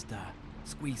could just,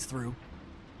 squeeze through.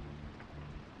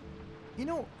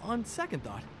 On second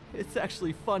thought, it's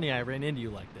actually funny I ran into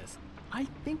you like this. I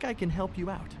think I can help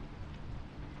you out.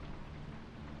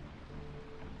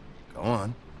 Go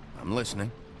on. I'm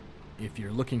listening. If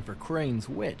you're looking for Crane's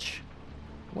witch,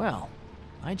 well,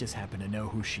 I just happen to know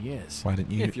who she is. Why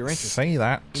didn't you if you're interested, say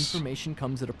that? Information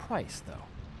comes at a price, though.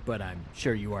 But I'm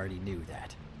sure you already knew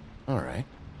that. All right.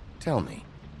 Tell me.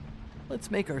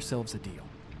 Let's make ourselves a deal.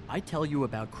 I tell you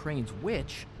about Crane's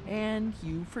witch, and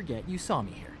you forget you saw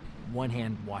me here. One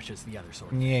hand washes the other,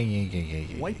 sort of.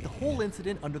 Yeah. Wipe the whole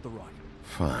incident under the rug.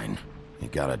 Fine. You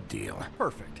got a deal.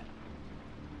 Perfect.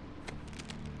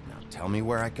 Now tell me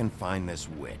where I can find this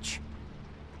witch.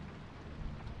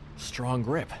 Strong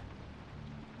grip.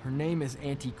 Her name is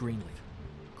Auntie Greenleaf.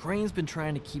 Crane's been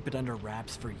trying to keep it under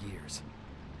wraps for years.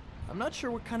 I'm not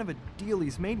sure what kind of a deal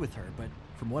he's made with her, but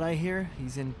from what I hear,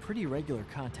 he's in pretty regular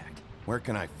contact. Where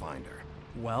can I find her?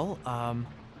 Well,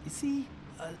 you see,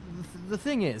 the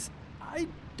thing is, I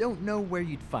don't know where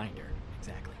you'd find her,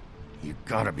 exactly. You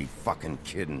gotta be fucking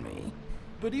kidding me.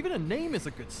 But even a name is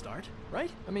a good start,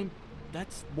 right? I mean,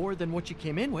 that's more than what you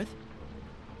came in with.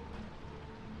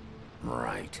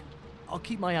 Right. I'll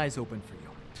keep my eyes open for you.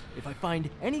 If I find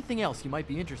anything else you might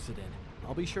be interested in,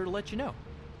 I'll be sure to let you know.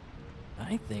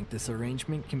 I think this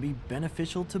arrangement can be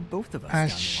beneficial to both of us down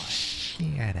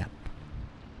the line. Shut up.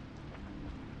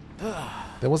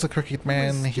 There was a crooked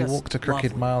man, he walked a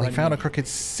crooked mile, he found a crooked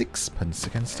sixpence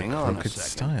against a crooked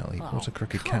style. He caught a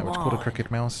crooked cat, which caught a crooked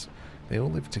mouse. They all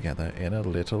lived together in a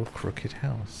little crooked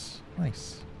house.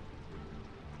 Nice.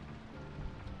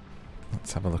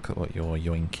 Let's have a look at what you're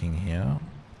yoinking here.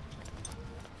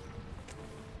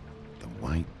 The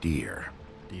white deer.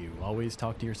 Do you always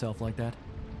talk to yourself like that?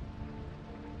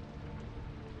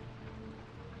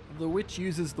 The witch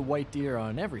uses the white deer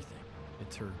on everything.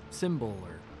 It's her symbol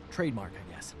or trademark,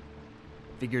 I guess.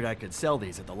 Figured I could sell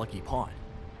these at the Lucky Pawn.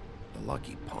 The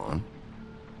Lucky Pawn?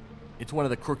 It's one of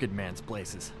the crooked man's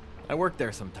places. I work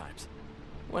there sometimes,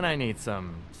 when I need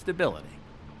some stability.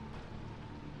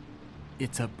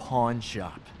 It's a pawn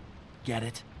shop. Get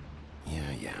it?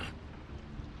 Yeah.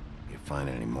 You find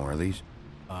any more of these?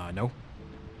 No.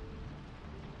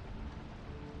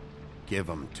 Give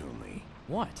them to me.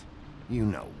 What? You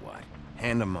know what.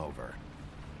 Hand them over.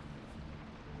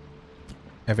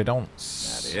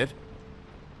 Evidence. That it?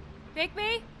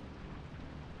 Bigby?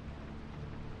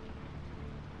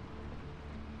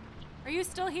 Are you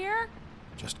still here?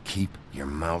 Just keep your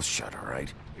mouth shut, all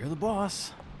right? You're the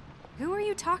boss. Who are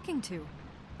you talking to?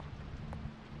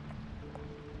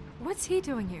 What's he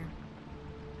doing here?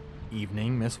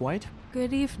 Evening, Miss White.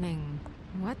 Good evening.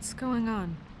 What's going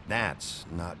on? That's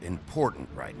not important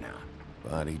right now.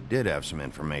 But he did have some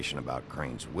information about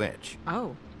Crane's witch.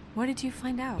 Oh, what did you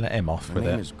find out? Let him off Her with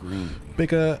name it. is Greenleaf.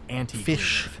 Bigger Auntie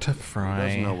fish Greenleaf. to He fry.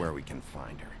 doesn't know where we can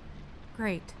find her.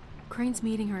 Great. Crane's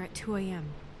meeting her at 2 a.m.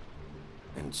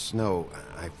 And Snow,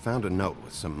 I found a note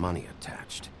with some money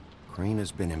attached. Crane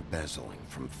has been embezzling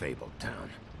from Fabletown.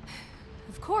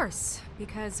 Of course,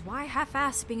 because why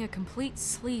half-ass being a complete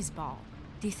sleazeball?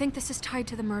 Do you think this is tied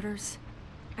to the murders?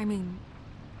 I mean,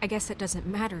 I guess it doesn't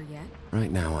matter yet.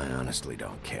 Right now, I honestly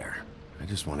don't care. I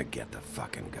just want to get the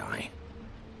fucking guy.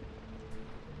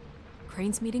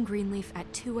 Crane's meeting Greenleaf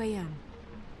at 2 a.m.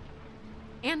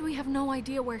 And we have no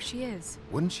idea where she is.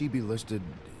 Wouldn't she be listed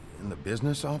in the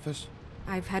business office?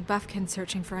 I've had Buffkin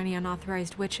searching for any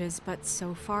unauthorized witches, but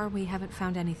so far we haven't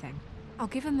found anything. I'll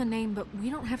give him the name, but we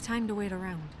don't have time to wait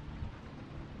around.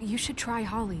 You should try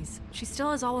Holly's. She still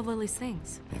has all of Lily's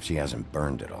things. If she hasn't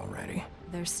burned it already.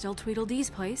 There's still Tweedledee's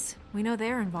place. We know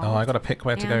they're involved. Oh, I gotta pick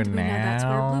where to go and we know that's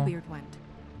where now. Bluebeard went.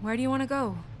 Where do you want to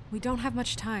go? We don't have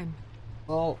much time.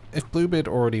 Well, if Bluebeard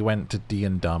already went to D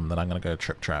and Dumb, then I'm gonna go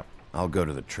Trip Trap. I'll go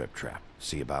to the Trip Trap,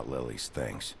 see about Lily's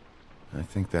things. I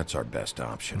think that's our best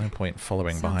option. No point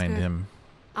following Sounds behind good. him.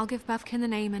 I'll give Buffkin the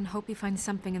name and hope he finds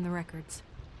something in the records.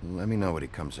 Let me know what he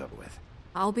comes up with.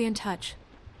 I'll be in touch.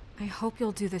 I hope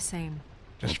you'll do the same.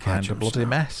 Just We'll find catch a him, bloody Snow.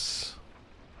 mess.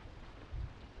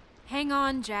 Hang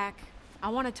on, Jack. I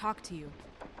want to talk to you.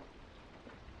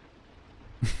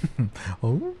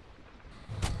 Oh?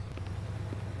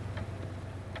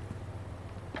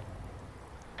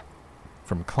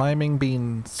 From climbing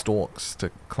beanstalks to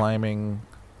climbing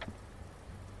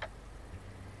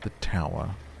the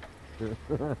tower. She's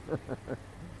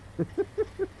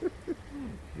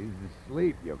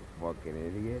asleep, you fucking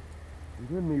idiot. You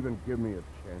didn't even give me a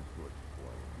chance to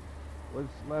explain.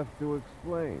 What's left to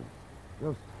explain?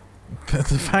 Just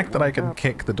The fact that I can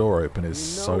kick the door open is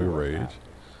You know so what rude. happened,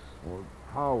 or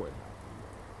how it happened.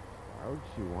 Why would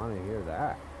she want to hear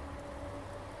that?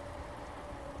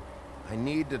 I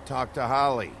need to talk to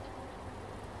Holly.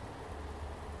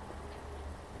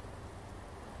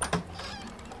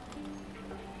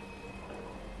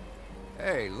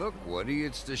 Hey, look, Woody,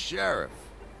 it's the sheriff.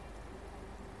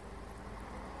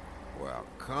 Well,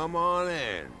 come on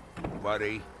in,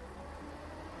 buddy.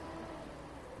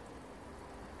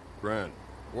 Grant.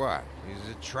 What? He's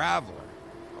a traveler.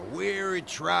 A weary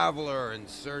traveler in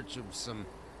search of some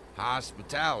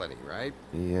hospitality, right?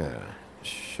 Yeah,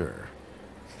 sure.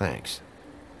 Thanks.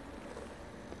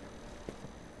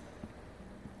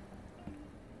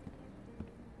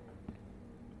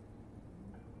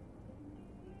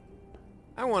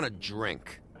 I want a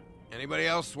drink. Anybody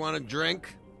else want a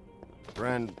drink?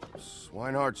 Friend,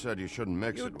 Swinehart said you shouldn't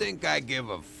mix You it. think I give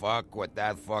a fuck what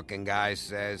that fucking guy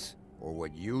says? Or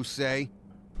what you say?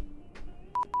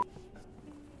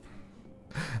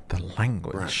 The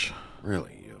language.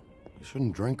 Really, you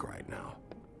shouldn't drink right now.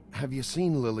 Have you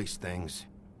seen Lily's things?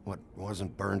 What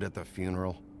wasn't burned at the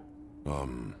funeral?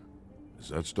 Is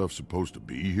that stuff supposed to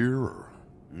be here, or?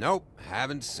 Nope,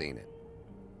 haven't seen it.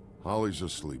 Holly's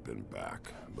asleep in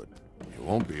back, but you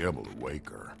won't be able to wake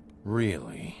her.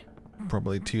 Really?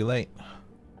 Probably too late.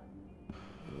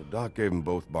 The doc gave them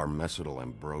both Barmecidal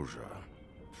ambrosia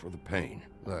for the pain.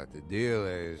 Look, the deal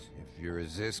is, if you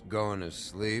resist going to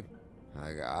sleep,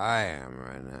 like I am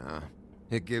right now,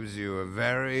 it gives you a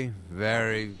very,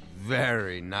 very,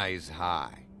 very nice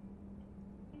high.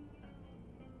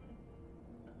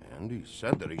 And he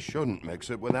said that he shouldn't mix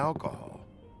it with alcohol.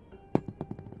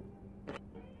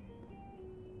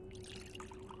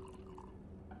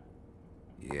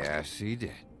 Yes, he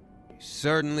did. He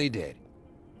certainly did.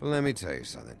 But let me tell you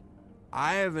something.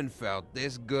 I haven't felt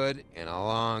this good in a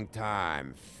long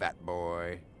time, fat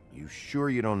boy. You sure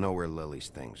you don't know where Lily's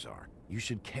things are? You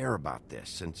should care about this,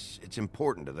 since it's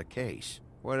important to the case.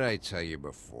 What did I tell you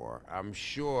before? I'm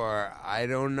sure I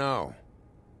don't know.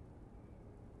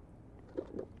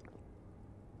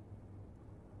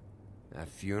 That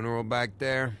funeral back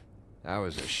there? That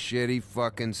was a shitty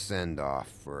fucking send-off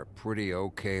for a pretty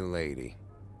okay lady.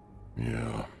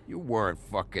 Yeah. You weren't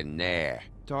fucking there.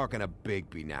 Talking to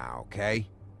Bigby now, okay?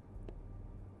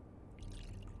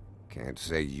 Can't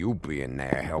say you being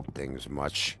there helped things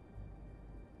much.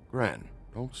 Gren,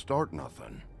 don't start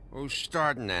nothing. Who's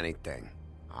starting anything?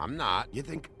 I'm not. You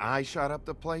think I shot up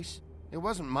the place? It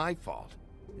wasn't my fault.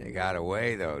 They got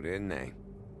away, though, didn't they?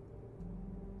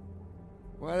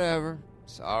 Whatever.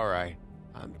 It's alright.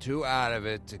 I'm too out of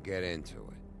it to get into it.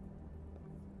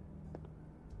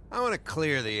 I want to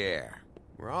clear the air.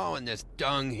 We're all in this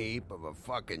dung heap of a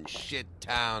fucking shit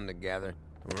town together,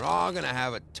 and we're all gonna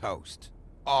have a toast.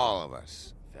 All of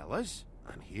us. Fellas,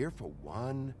 I'm here for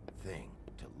one thing.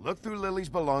 To look through Lily's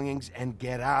belongings and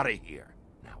get out of here.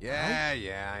 Now,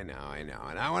 Yeah, I know.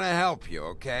 And I want to help you,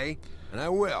 okay? And I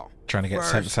will. Trying to get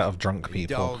First, sense out of drunk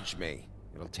people. Indulge me.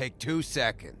 It'll take 2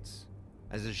 seconds.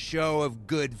 As a show of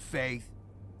good faith.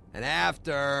 And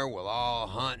after, we'll all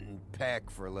hunt and peck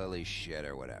for Lily's shit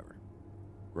or whatever.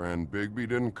 Grand Bigby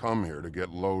didn't come here to get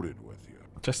loaded with you.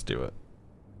 Just do it.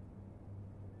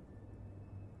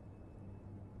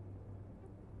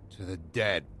 To the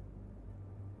dead.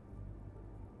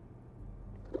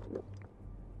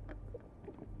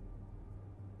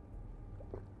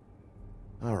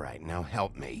 All right, now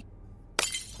help me.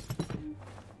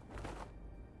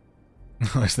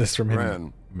 Is this from him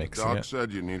Ren, mixing Doc it?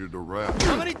 said you needed a rest.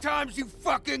 How many times you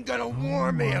fucking gonna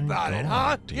warn me about it,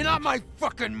 huh? dude. You're not my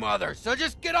fucking mother, so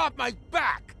just get off my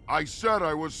back! I said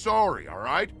I was sorry, all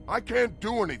right? I can't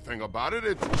do anything about it.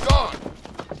 It's done.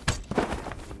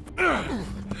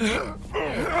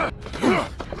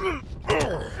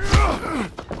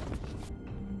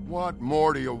 What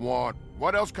more do you want?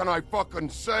 What else can I fucking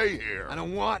say here? I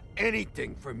don't want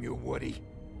anything from you, Woody.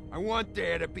 I want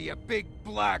there to be a big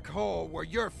black hole where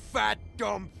your fat,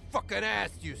 dumb fucking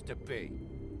ass used to be.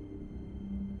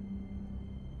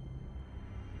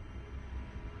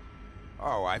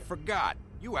 Oh, I forgot.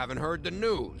 You haven't heard the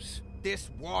news. This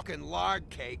walking lard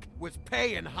cake was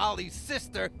paying Holly's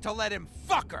sister to let him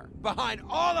fuck her behind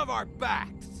all of our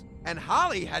backs. And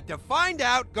Holly had to find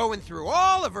out going through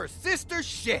all of her sister's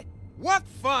shit. What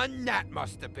fun that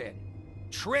must have been.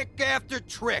 Trick after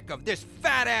trick of this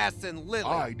fat ass and Lily.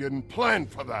 I didn't plan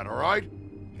for that, all right?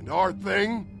 And our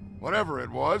thing, whatever it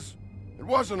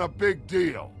wasn't a big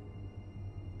deal.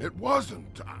 It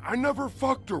wasn't. I never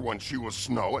fucked her when she was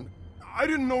snowing. I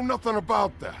didn't know nothing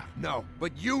about that. No,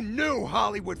 but you knew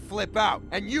Holly would flip out,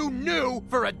 and you knew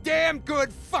for a damn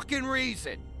good fucking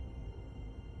reason.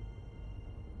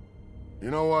 You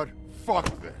know what?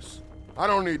 Fuck this. I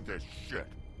don't need this shit.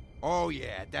 Oh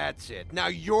yeah, that's it. Now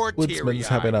you're Woodsman's teary-eyed.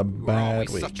 having a You were bad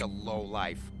always week. such a low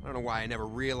life. I don't know why I never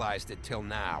realized it till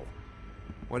now.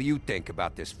 What do you think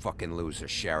about this fucking loser,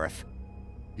 Sheriff?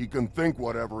 He can think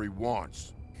whatever he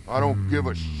wants. I don't give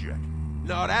a shit.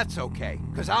 No, that's okay,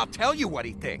 because I'll tell you what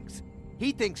he thinks.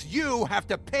 He thinks you have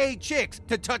to pay chicks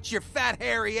to touch your fat,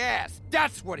 hairy ass.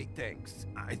 That's what he thinks.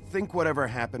 I think whatever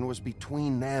happened was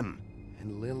between them,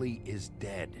 and Lily is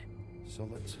dead. So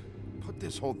let's put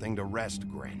this whole thing to rest,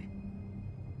 Grin.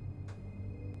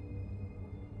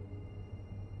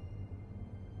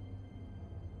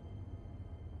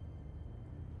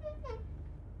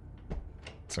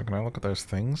 So can I look at those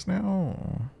things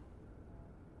now?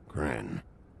 Grin.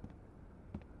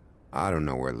 I don't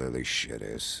know where Lily's shit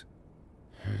is.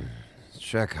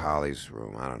 Check Holly's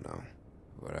room, I don't know.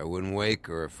 But I wouldn't wake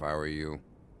her if I were you.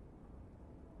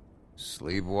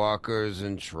 Sleepwalkers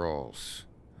and trolls.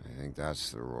 I think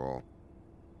that's the rule.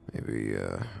 Maybe,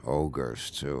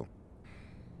 ogres, too.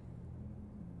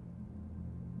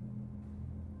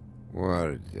 What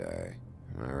a day.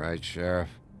 Am I right, Sheriff?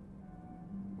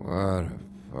 What a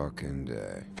fucking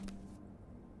day.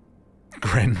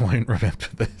 Gren won't remember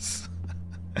this.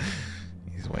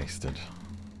 He's wasted.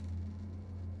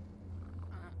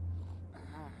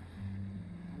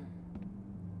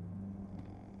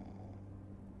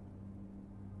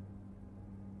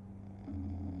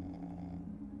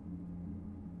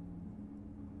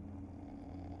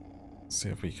 See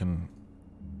if we can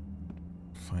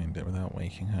find it without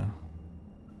waking her.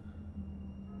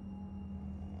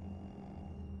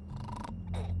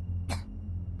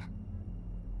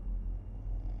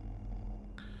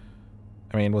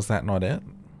 I mean, was that not it?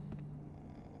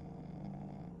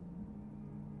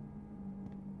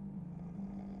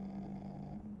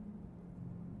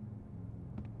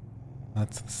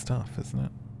 That's the stuff, isn't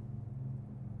it?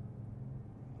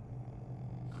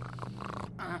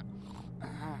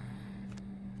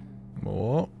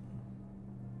 More.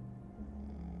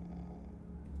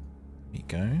 There you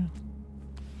go.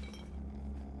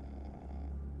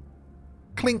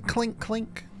 Clink, clink,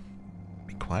 clink.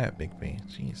 Be quiet, Bigby.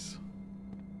 Jeez.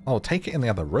 Oh, take it in the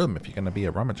other room if you're going to be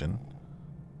a rummaging.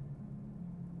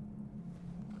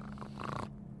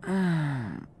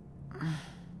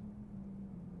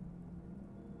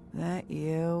 That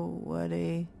you,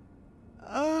 Woody?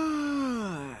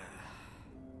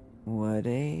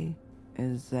 Woody?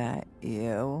 Is that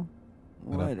you?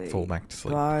 I'm gonna Woody, fall back to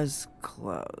sleep. bar's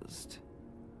closed.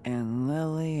 And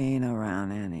Lily ain't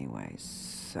around anyway,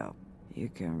 so you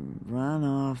can run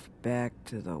off back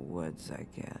to the woods, I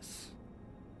guess.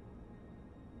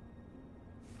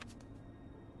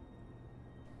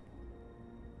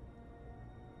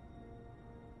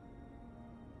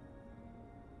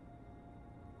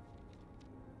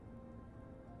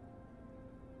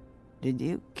 Did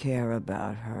you care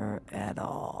about her at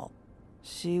all?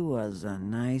 She was a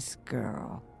nice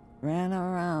girl. Ran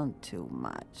around too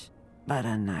much, but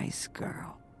a nice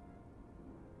girl.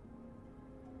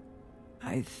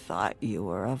 I thought you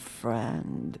were a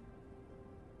friend.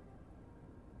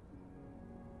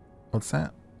 What's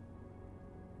that?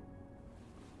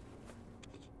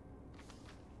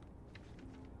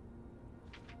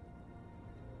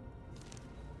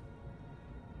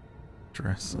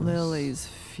 dresses. Lily's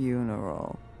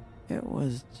funeral. It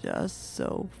was just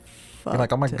so fucked. You're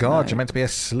like, oh my god, you're meant to be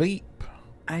asleep.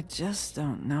 I just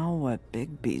don't know what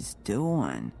Bigby's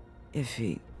doing. If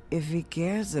he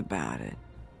cares about it.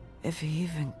 If he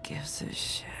even gives a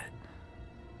shit.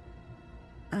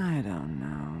 I don't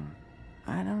know.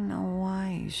 I don't know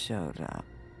why he showed up.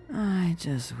 I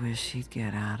just wish he'd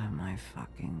get out of my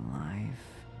fucking life.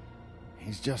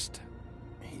 He's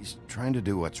trying to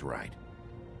do what's right.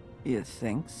 You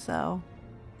think so?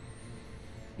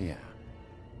 Yeah.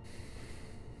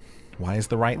 Why is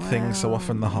the right thing so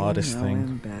often the hardest you know thing?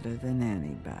 Him better than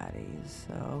anybody,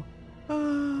 so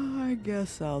I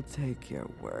guess I'll take your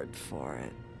word for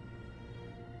it.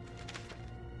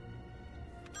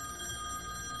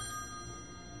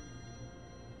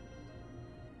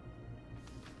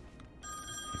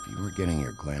 If you were getting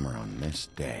your glamour on this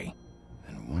day,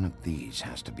 then one of these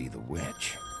has to be the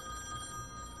witch.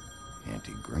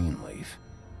 Auntie Greenleaf.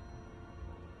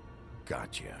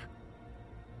 Gotcha.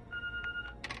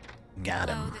 Got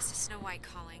him. Hello, this is Snow White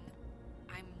calling.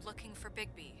 I'm looking for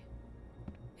Bigby.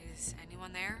 Is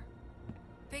anyone there?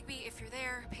 Bigby, if you're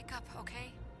there, pick up,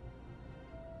 okay?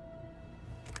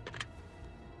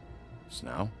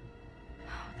 Snow?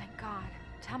 Oh, thank God.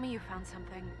 Tell me you found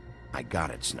something. I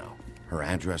got it, Snow. Her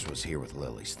address was here with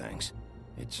Lily's things.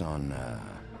 It's on,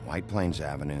 White Plains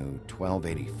Avenue,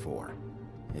 1284.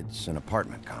 It's an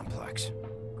apartment complex.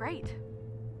 Great.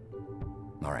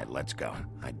 All right, let's go.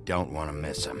 I don't want to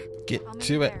miss him. Get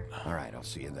to it. All right, I'll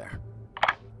see you there.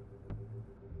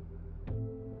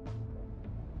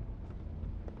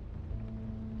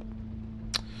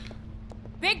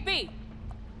 Bigby!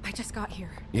 I just got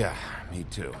here. Yeah, me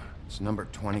too. It's number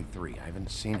 23. I haven't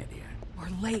seen it yet. We're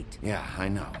late. Yeah, I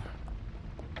know.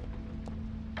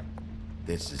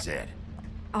 This is it.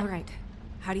 All right.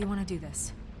 How do you want to do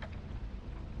this?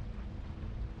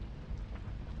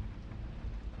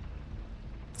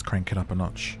 Let's crank it up a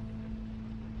notch.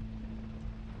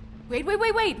 Wait.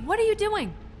 What are you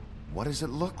doing? What does it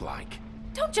look like?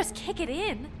 Don't just kick it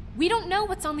in. We don't know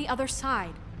what's on the other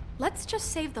side. Let's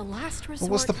just save the last resort.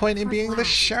 Well, what's the point in for being the last.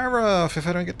 sheriff if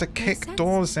I don't get to Makes kick sense.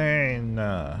 doors in?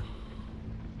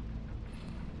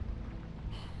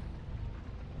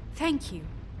 Thank you.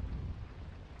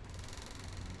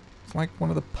 It's like one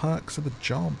of the perks of the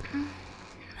job.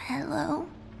 Hello?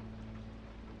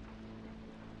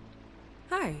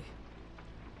 Hi.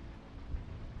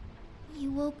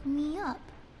 You woke me up.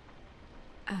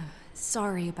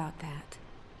 Sorry about that.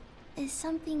 Is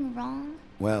something wrong?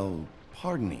 Well,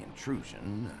 pardon the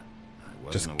intrusion.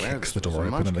 I Just wasn't aware kicks this the was door a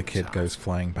open and the Munchkin's kid house. goes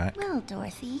flying back. Well,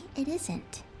 Dorothy, it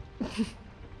isn't.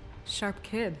 Sharp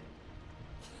kid.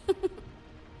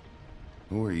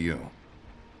 Who are you?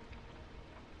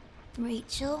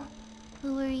 Rachel,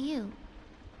 who are you?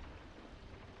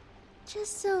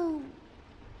 Just so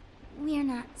we're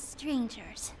not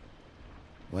strangers.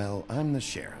 Well, I'm the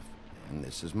sheriff, and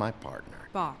this is my partner.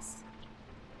 Boss.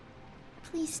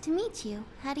 Pleased to meet you.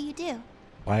 How do you do?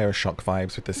 Bioshock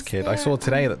vibes with this Is kid. I there, saw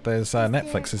today that there's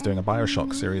Netflix there is doing a Bioshock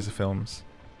anything series of films.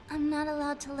 I'm not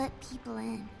allowed to let people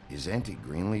in. Is Auntie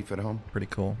Greenleaf at home? Pretty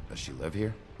cool. Does she live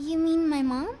here? You mean my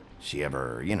mom? She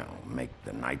ever, make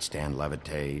the nightstand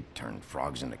levitate, turn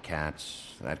frogs into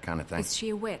cats, that kind of thing? Is she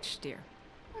a witch, dear?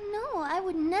 Oh, no, I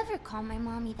would never call my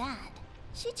mommy that.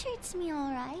 She treats me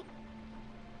all right.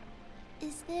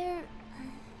 Is there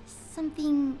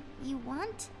something you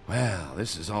want? Well,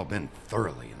 this has all been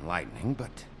thoroughly enlightening,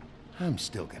 but I'm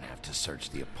still gonna have to search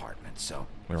the apartment, so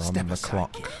We're on step the aside,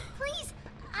 clock. kid. Please,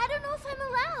 I don't know if I'm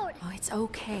allowed. Oh, it's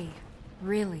okay.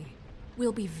 Really.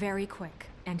 We'll be very quick,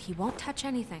 and he won't touch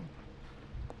anything.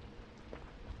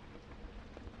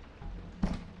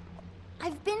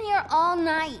 I've been here all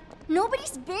night.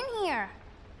 Nobody's been here.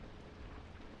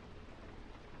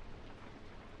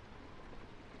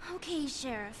 Okay,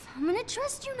 Sheriff. I'm gonna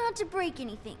trust you not to break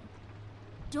anything.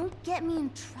 Don't get me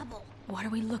in trouble. What are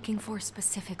we looking for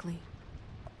specifically?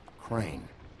 Crane,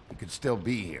 he could still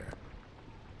be here.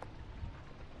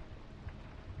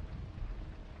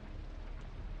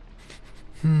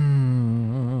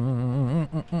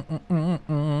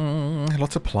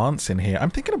 Lots of plants in here. I'm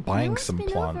thinking of buying Noah's some been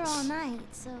plants over all night,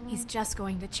 so He's just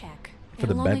going to check. for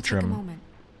the It'll only take a bedroom moment.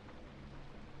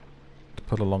 to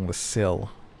put along the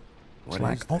sill What to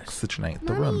like is this? oxygenate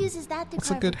the Mommy room. uses that to What's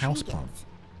a carve good her house trinkets. plant?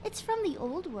 It's from the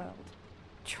old world.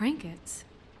 Trinkets?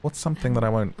 What's something that I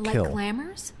won't Like kill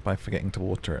glamours? by forgetting to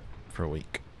water it for a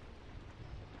week?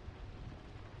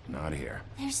 Not here.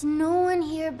 There's no one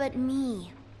here but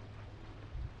me.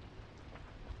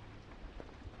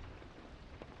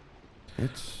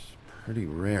 It's pretty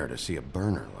rare to see a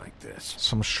burner like this.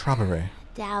 Some shrubbery.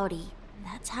 Dowdy.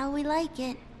 That's how we like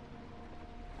it.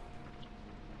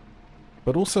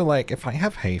 But also, like, if I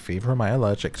have hay fever, am I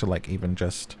allergic to, like, even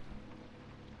just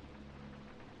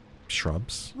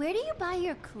shrubs? Where do you buy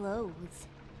your clothes?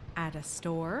 At a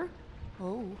store?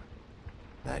 Oh.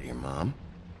 That your mom?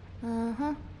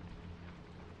 Uh-huh.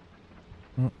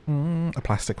 A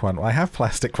plastic one. Well, I have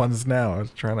plastic ones now. I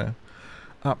was trying to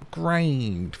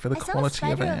upgrade for the quality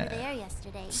of I saw a spider air. over there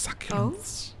yesterday.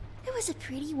 Succulents. Oh? It was a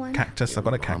pretty one. Cactus. I've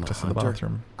got a cactus in the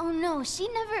bathroom. Oh no, she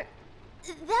never...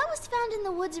 That was found in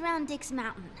the woods around Dick's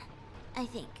Mountain, I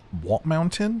think. What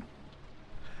mountain?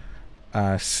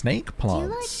 Snake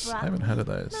plants. like I haven't heard of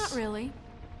those. Not really.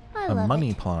 I A love money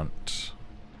it. plant.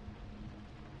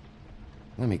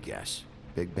 Let me guess.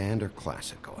 Big band or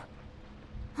classical?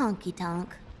 Honky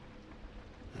tonk.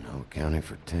 No accounting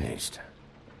for taste.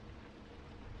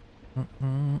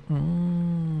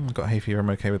 Got hay fever. I'm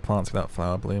okay with plants without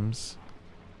flower blooms.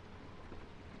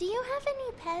 Do you have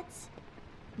any pets?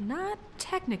 Not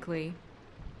technically.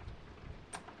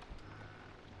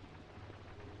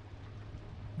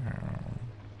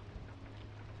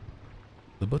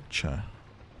 The butcher.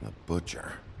 The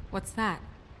butcher. What's that?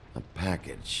 A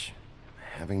package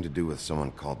having to do with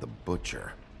someone called the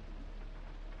Butcher.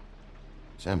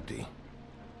 It's empty.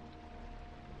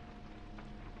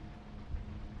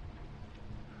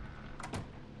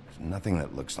 There's nothing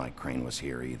that looks like Crane was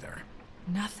here either.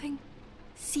 Nothing?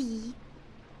 See?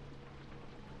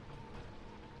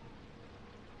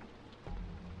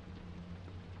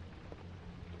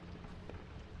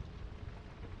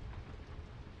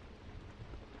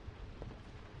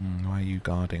 Why are you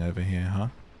guarding over here, huh?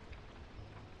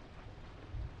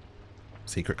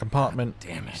 Secret compartment.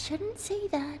 Damn it. Shouldn't say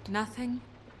that. Nothing.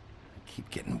 I keep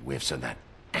getting whiffs of that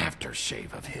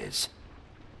aftershave of his.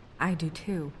 I do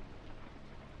too.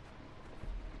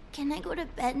 Can I go to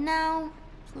bed now?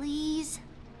 Please?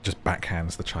 Just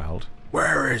backhands the child.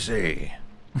 Where is he?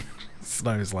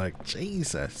 Snow's like,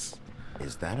 Jesus.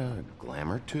 Is that a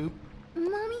glamour tube?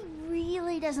 Mommy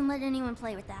really doesn't let anyone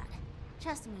play with that.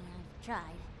 Trust me, I've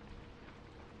tried.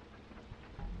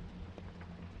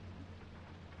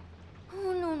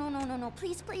 Oh, no.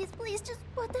 Please, just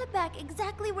put that back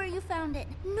exactly where you found it.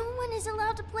 No one is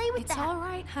allowed to play with that. It's all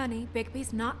right, honey.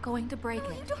 Bigby's not going to break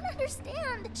it. You don't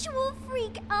understand. She will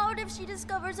freak out if she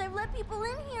discovers I've let people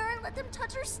in here and let them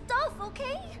touch her stuff,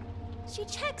 okay? She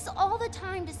checks all the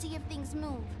time to see if things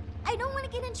move. I don't want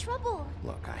to get in trouble.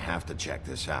 Look, I have to check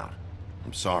this out.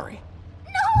 I'm sorry.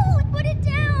 No! Put it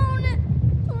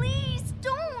down! Please,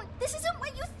 don't! This isn't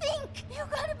what you think! You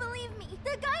gotta believe me.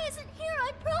 The guy isn't here,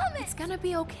 I promise! It's gonna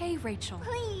be okay, Rachel.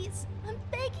 Please, I'm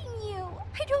begging you.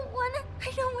 I don't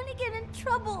wanna get in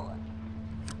trouble.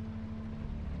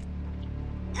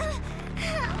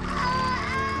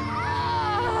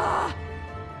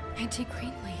 Auntie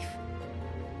Greenleaf.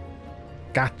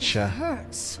 Gotcha.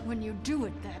 Hurts when you do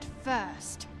it that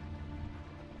fast.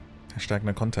 Hashtag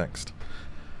no context.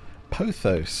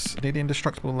 Pothos. Near the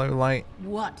indestructible low light.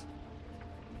 What?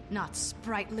 Not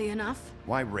sprightly enough?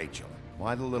 Why Rachel?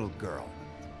 Why the little girl?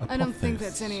 I don't think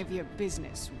that's any of your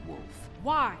business, Wolf.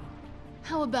 Why?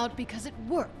 How about because it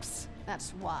works?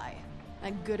 That's why.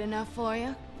 That good enough for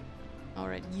you?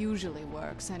 Or it usually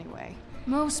works anyway.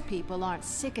 Most people aren't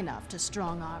sick enough to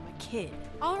strong-arm a kid.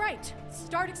 All right,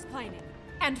 start explaining.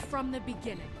 And from the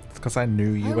beginning. It's because I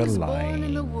knew you were I was lying. born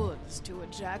in the woods to a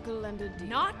jackal and a deer.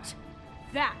 Not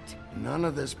that. None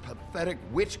of this pathetic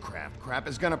witchcraft crap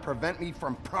is gonna prevent me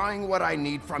from prying what I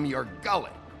need from your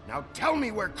gullet. Now tell me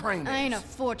where Crane is. I ain't a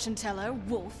fortune teller,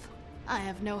 Wolf. I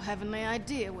have no heavenly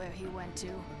idea where he went to.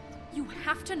 You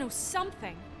have to know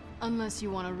something. Unless you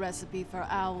want a recipe for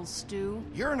owl stew.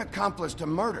 You're an accomplice to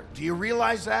murder. Do you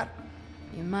realize that?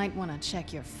 You might want to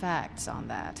check your facts on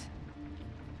that.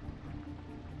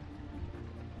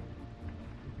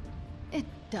 It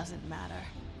doesn't matter.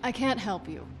 I can't help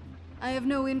you. I have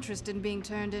no interest in being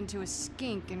turned into a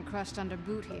skink and crushed under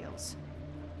boot heels.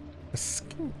 A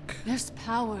skink? There's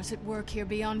powers at work here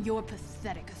beyond your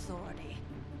pathetic authority.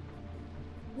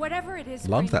 Whatever it is,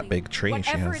 Love that Greenleaf, big tree she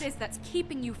whatever has. it is that's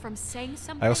keeping you from saying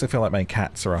something. I also feel like my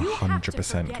cats are You have to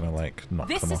 100% forget gonna it. like knock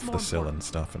This them is off the more sill important. and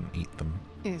stuff and eat them.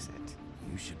 Is it?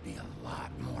 You should be a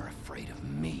lot more afraid of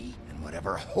me and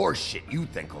whatever horse shit you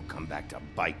think will come back to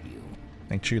bite you.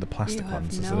 They chew the plastic You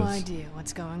ones have as no it is. idea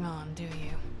what's going on, do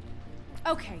you?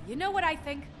 Okay, you know what I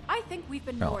think? I think we've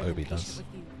been Oh, more than Obi patient does. with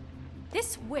you.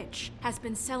 This witch has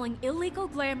been selling illegal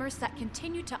glamours that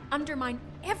continue to undermine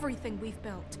everything we've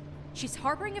built. She's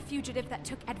harboring a fugitive that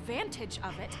took advantage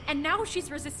of it, and now she's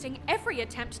resisting every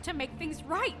attempt to make things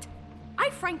right. I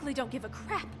frankly don't give a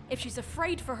crap if she's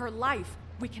afraid for her life.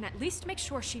 We can at least make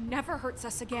sure she never hurts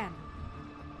us again.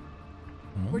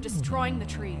 We're destroying the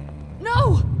tree.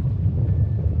 No!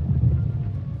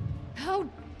 How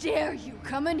dare you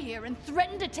come in here and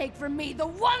threaten to take from me the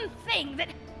one thing that...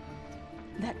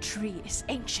 That tree is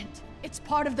ancient. It's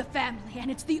part of the family, and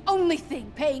it's the only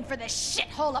thing paying for this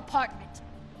shithole apartment.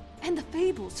 And the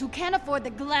Fables, who can't afford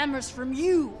the glamours from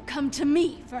you, come to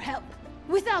me for help.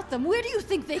 Without them, where do you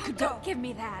think they could go? Don't give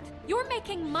me that. You're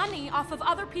making money off of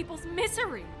other people's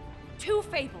misery. 2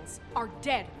 Fables are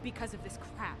dead because of this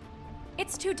crap.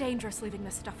 It's too dangerous leaving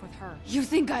this stuff with her. You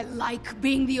think I like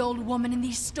being the old woman in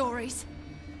these stories?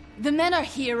 The men are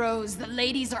heroes, the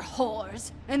ladies are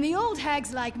whores, and the old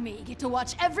hags like me get to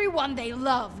watch everyone they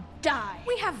love die.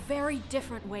 We have very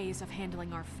different ways of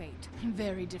handling our fate. And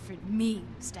very different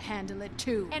means to handle it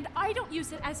too. And I don't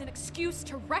use it as an excuse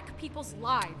to wreck people's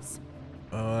lives.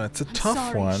 It's a tough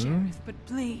sorry, one. Sheriff, but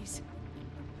please,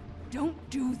 don't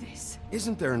do this.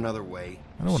 Isn't there another way?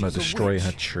 I don't want to She's a destroy witch.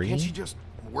 her tree. Can't she just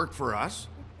work for us?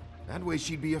 That way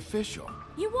she'd be official.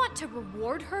 You want to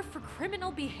reward her for criminal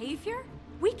behavior?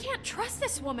 We can't trust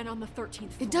this woman on the 13th floor.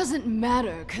 It doesn't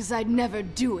matter, because I'd never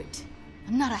do it.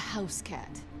 I'm not a house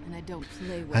cat, and I don't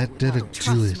play well with didn't others.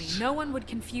 Trust me, no one would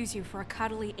confuse you for a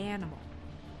cuddly animal.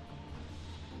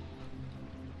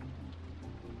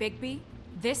 Bigby,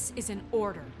 this is an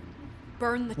order.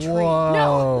 Burn the tree. Whoa.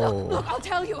 No! Look, I'll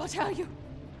tell you.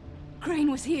 Crane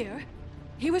was here.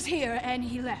 He was here, and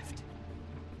he left.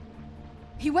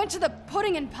 He went to the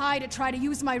pudding and pie to try to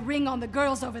use my ring on the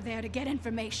girls over there to get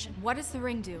information. What does the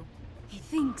ring do? He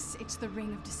thinks it's the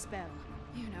ring of dispel.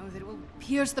 You know, that it will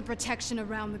pierce the protection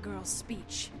around the girls'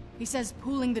 speech. He says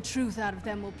pulling the truth out of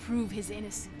them will prove his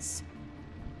innocence.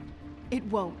 It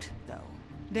won't, though.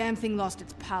 Damn thing lost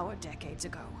its power decades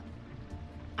ago.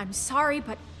 I'm sorry,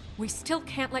 but we still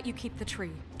can't let you keep the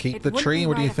tree. Keep the tree?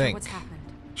 What do you think? What's happened.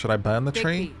 Should I burn the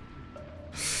tree?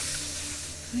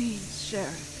 Please,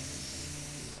 Sheriff.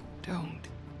 Don't.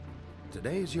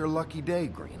 Today's your lucky day,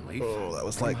 Greenleaf. Oh, that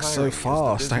was I'm like so hiring you as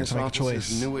fast. the I had to make a business office's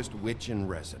choice. Newest witch in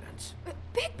residence.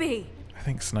 Bigby! I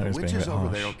think Snow The is being a witches bit over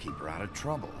harsh. there will keep her out of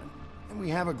trouble, and we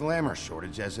have a glamour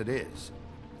shortage as it is.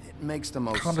 It makes the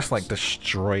most Can't just sense. like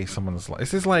destroy someone's life.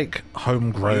 This is like You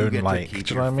homegrown, get to like, keep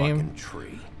do you know your what I mean? fucking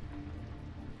tree.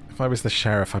 If I was the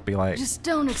sheriff, I'd be like, Just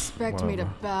don't expect me to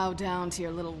whatever. bow down to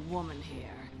your little woman here.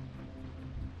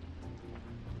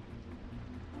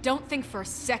 Don't think for a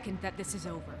second that this is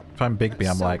over. if I'm Bigby,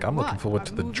 I'm So like, I'm looking what? forward Are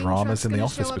to the moving dramas trucks in the gonna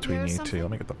office show up between here or you two. something?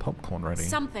 Let me get the popcorn ready.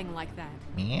 Something like that.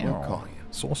 Meow. We'll call you.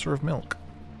 Saucer of milk.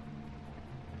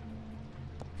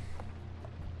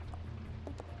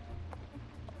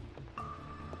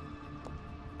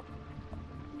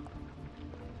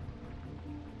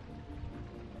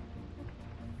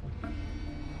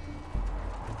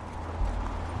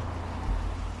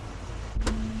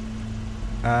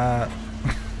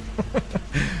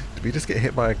 Did we just get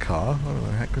hit by a car? What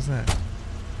the heck was that? I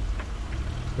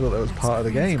thought that was part of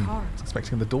the Crane's game. car. I was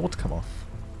expecting the door to come off.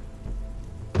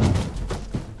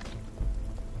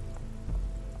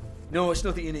 No, it's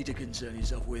nothing you need to concern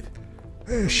yourself with.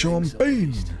 Hey, Sean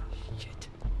Bean. Shit.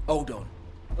 Hold on.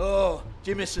 Oh,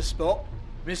 do you miss the spot?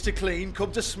 Mr. Clean,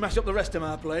 come to smash up the rest of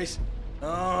my place.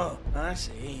 Oh, I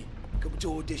see. Come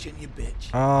to audition, you bitch.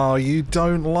 Oh, you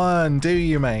don't learn, do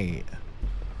you, mate?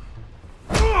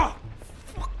 Oh,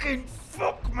 fucking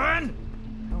fuck, man!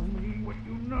 Tell me what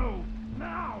you know,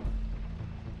 now!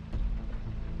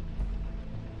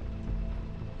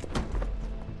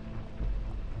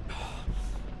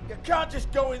 You can't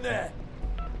just go in there!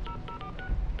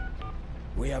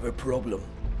 We have a problem.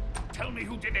 Tell me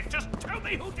who did it. Just tell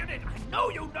me who did it. I know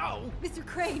you know. Mr.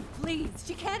 Crane, please.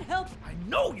 She can't help. I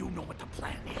know you know what the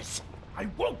plan is. I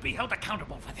won't be held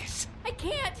accountable for this. I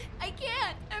can't.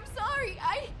 I'm sorry.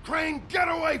 Crane, get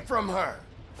away from her!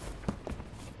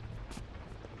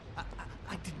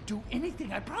 I didn't do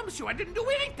anything. I promise you, I didn't do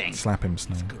anything. Slap him,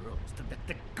 Snow.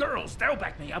 The girls, they'll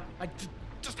back me up. I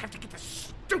just have to get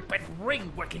this stupid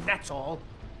ring working, that's all.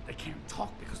 They can't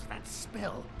talk because of that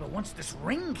spell, but once this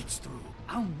ring gets through,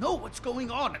 I'll know what's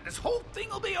going on and this whole thing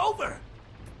will be over.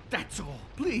 That's all,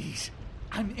 please.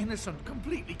 I'm innocent,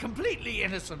 completely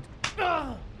innocent.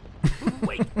 Ah!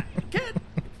 Wait, I can't.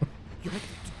 You have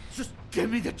to just give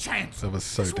me the chance. That was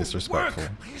so This will disrespectful.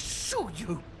 work. I assure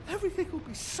you, everything will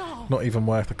be solved. Not even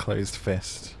worth a closed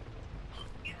fist.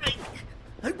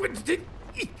 I went to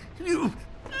you.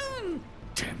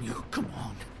 Damn you, come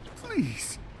on.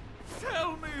 Please.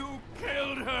 Tell me who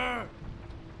killed her.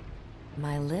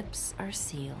 My lips are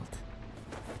sealed.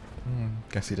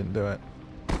 Guess he didn't do it.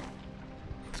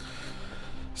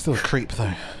 Still a creep,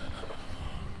 though.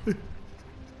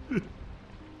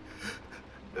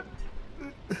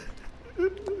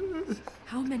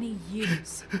 How many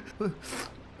years?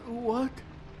 What?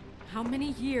 How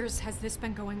many years has this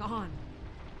been going on?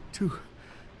 Too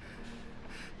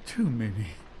many.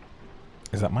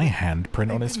 Is that my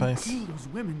handprint on his face? Kill those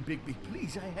women, Bigby.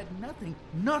 Please, I had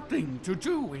nothing to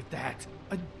do with that.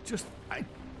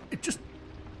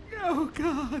 Oh,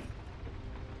 God.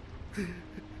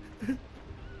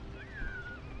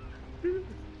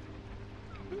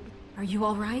 Are you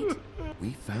all right?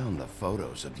 We found the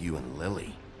photos of you and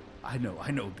Lily. I know.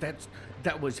 I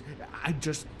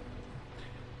just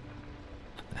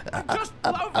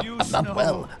love you, I'm Snow. not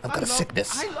well. I've got a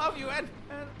sickness. I love you, and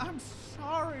I'm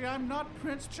sorry I'm not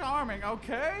Prince Charming,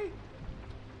 okay?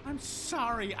 I'm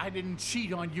sorry I didn't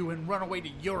cheat on you and run away to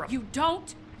Europe. You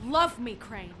don't love me,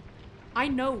 Crane. I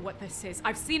know what this is.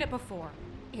 I've seen it before.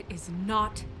 It is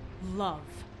not love.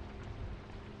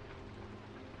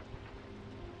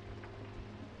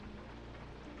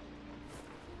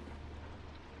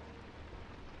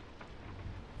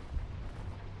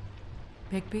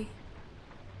 Bigby?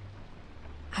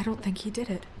 I don't think he did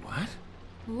it. What?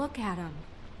 Look at him.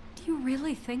 Do you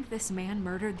really think this man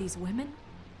murdered these women?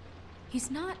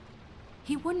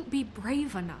 He wouldn't be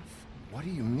brave enough. What do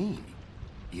you mean?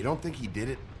 You don't think he did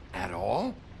it at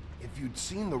all? If you'd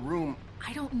seen the room...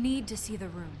 I don't need to see the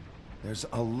room. There's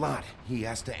a lot he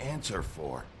has to answer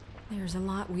for. There's a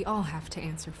lot we all have to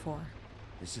answer for.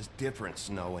 This is different,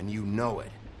 Snow, and you know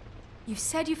it. You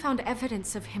said you found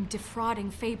evidence of him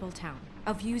defrauding Fabletown,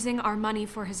 of using our money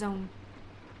for his own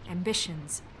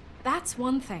ambitions. That's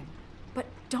one thing. But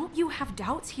don't you have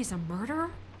doubts he's a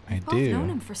murderer? We've both known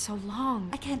him for so long.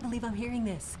 I can't believe I'm hearing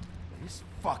this. This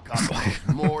fuck-up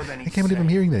knows more than he I can't believe I'm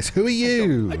hearing this. Who are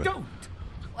you? I don't.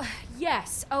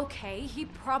 Yes, okay, he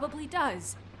probably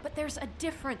does. But there's a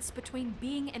difference between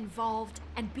being involved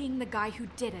and being the guy who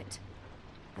did it.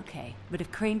 Okay, but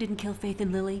if Crane didn't kill Faith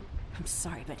and Lily, I'm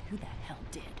sorry, but who the hell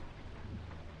did?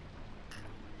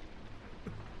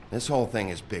 This whole thing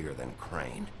is bigger than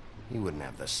Crane. He wouldn't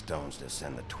have the stones to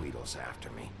send the Tweedles after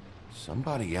me.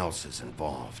 Somebody else is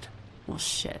involved. Well,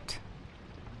 shit.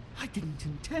 I didn't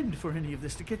intend for any of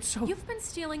this to get so... You've been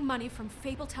stealing money from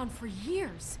Fabletown for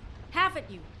years, haven't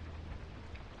you?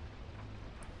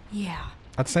 Yeah.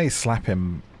 I'd say slap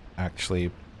him,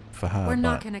 actually, for her. We're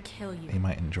not but gonna kill you. He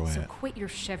might enjoy so it. Quit your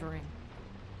shivering.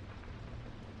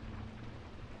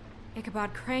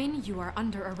 Ichabod Crane, you are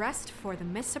under arrest for the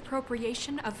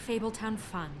misappropriation of Fabletown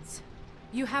funds.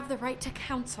 You have the right to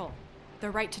counsel, the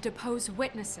right to depose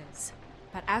witnesses.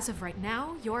 But as of right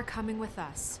now, you're coming with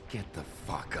us. Get the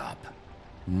fuck up.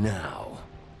 Now.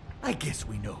 I guess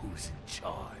we know who's in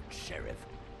charge, Sheriff.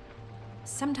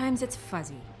 Sometimes it's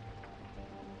fuzzy.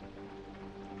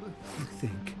 You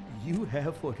think you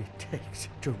have what it takes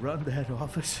to run that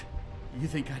office? You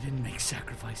think I didn't make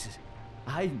sacrifices?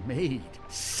 I made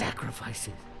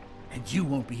sacrifices. And you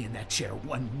won't be in that chair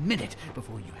 1 minute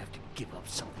before you have to give up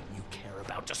something you care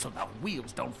about just so the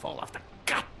wheels don't fall off the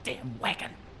goddamn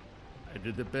wagon. I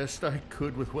did the best I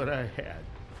could with what I had,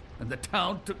 and the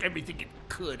town took everything it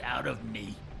could out of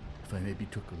me. If I maybe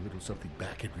took a little something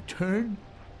back in return,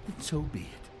 then so be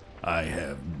it. I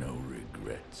have no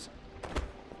regrets.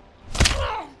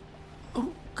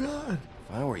 Oh, God.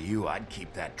 If I were you, I'd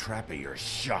keep that trap of yours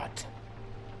shut.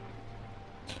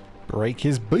 Break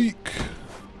his beak.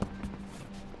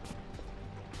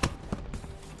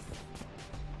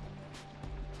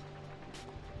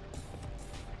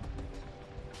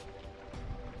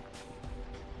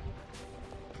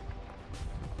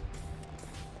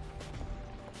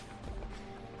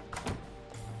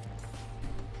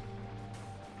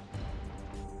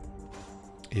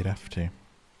 You'd have to.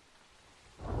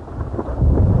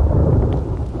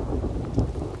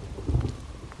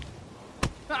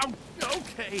 Oh,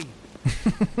 okay.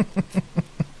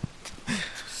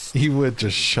 You would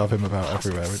just shove him about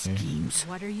everywhere, wouldn't you?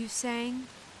 What are you saying?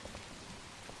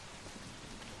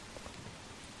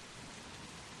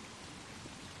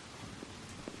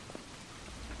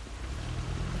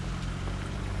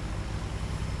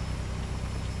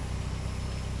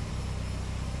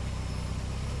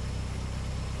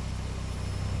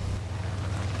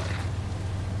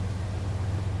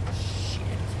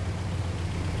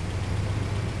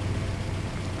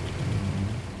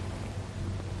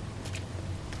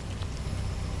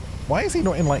 Why is he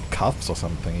not in, like, cuffs or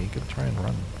something? He could try and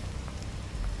run.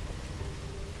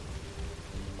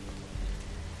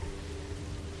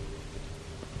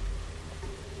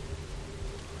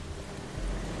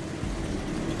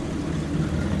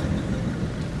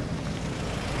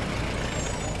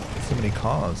 So many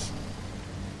cars.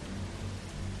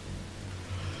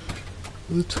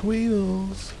 The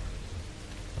Tweedles.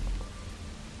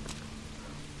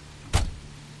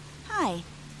 Hi.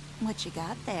 What you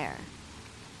got there?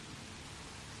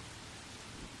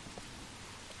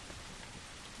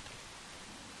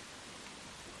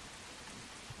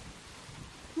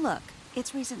 Look,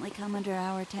 it's recently come under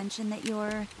our attention that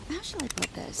you're, how shall I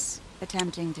put this,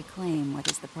 attempting to claim what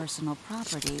is the personal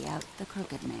property of the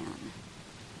Crooked Man.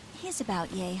 He's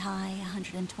about yay high,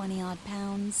 120 odd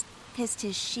pounds, pissed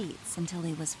his sheets until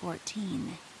he was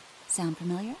 14. Sound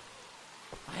familiar?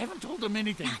 I haven't told him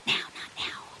anything. Not now, not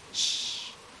now.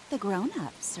 Shh. The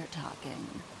grown-ups are talking.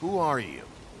 Who are you?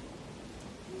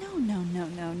 No.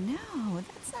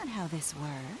 That's not how this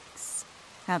works.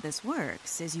 How this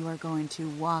works is you are going to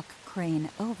walk Crane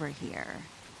over here.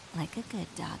 Like a good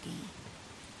doggy.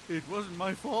 It wasn't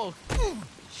my fault.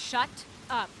 Shut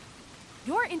up.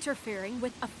 You're interfering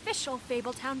with official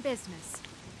Fabletown business.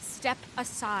 Step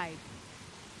aside.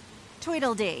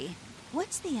 Tweedledee.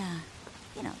 What's the,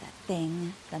 you know that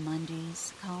thing the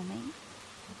Mundies call me?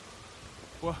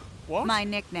 What? My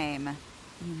nickname.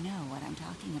 You know what I'm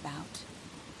talking about.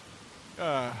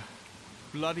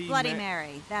 Bloody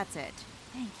Mary, that's it.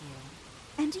 Thank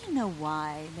you. And do you know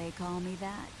why they call me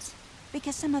that?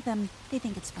 Because some of them, they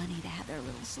think it's funny to have their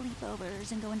little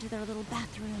sleepovers and go into their little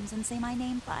bathrooms and say my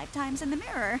name 5 times in the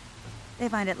mirror. They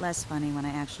find it less funny when I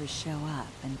actually show up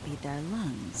and feed their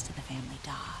lungs to the family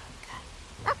dog.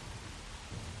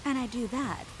 And I do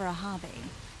that for a hobby.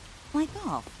 Like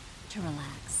golf, to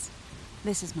relax.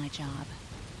 This is my job.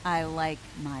 I like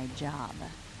my job.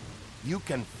 You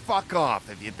can fuck off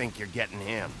if you think you're getting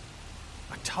him.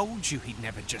 I told you he'd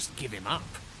never just give him up.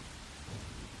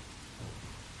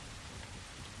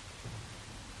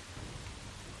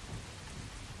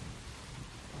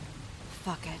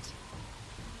 Fuck it.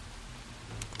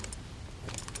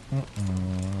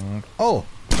 Oh!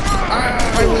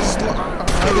 I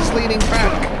was leaning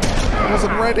back. I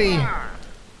wasn't ready.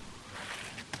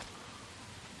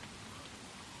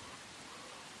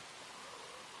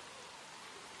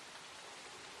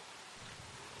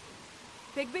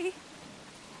 Bigby?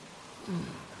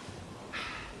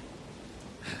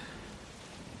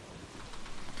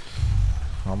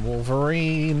 I'm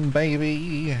Wolverine,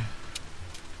 baby.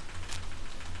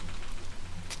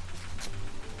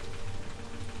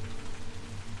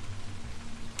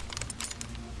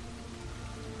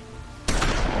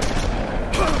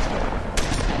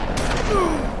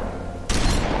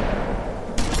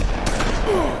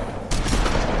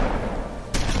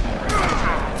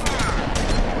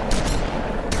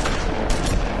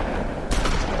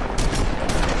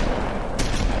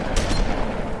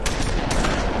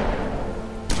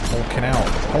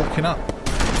 Hulking up.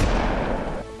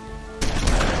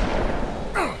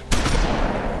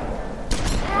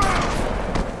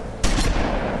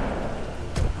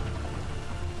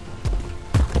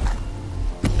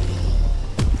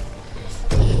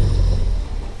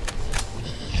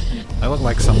 I look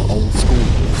like some old school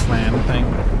Wolfman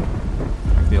thing,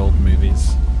 like the old movies.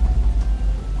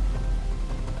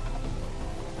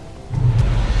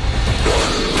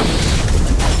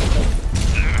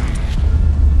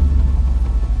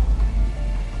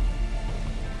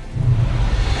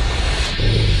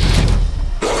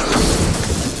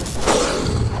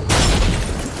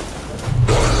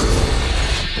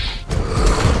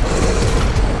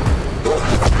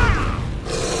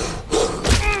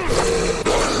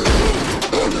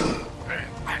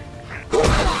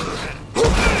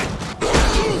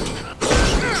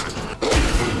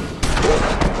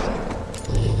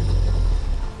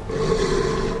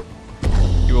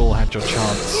 Your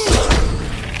chance.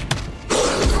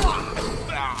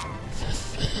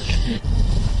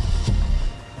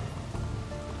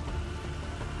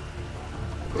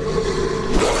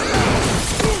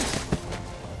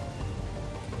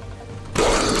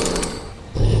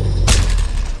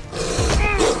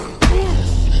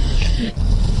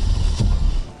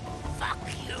 Fuck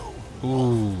you.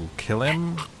 Ooh, kill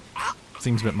him?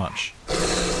 Seems a bit much.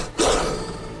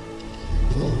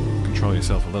 Control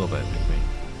yourself a little bit, maybe.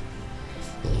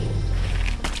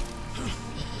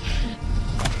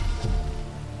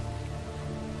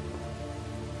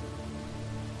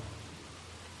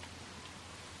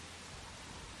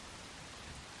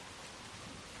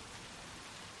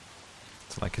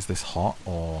 So, like, is this hot,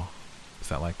 or is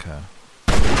that like a...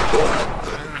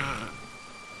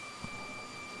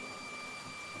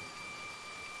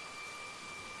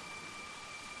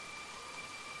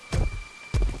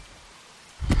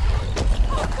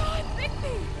 Oh God,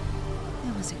 Bigby!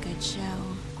 It was a good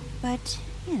show, but,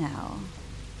 you know,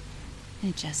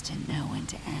 it just didn't know when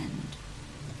to end.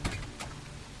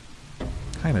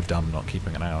 Kinda dumb not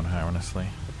keeping an eye on her, honestly.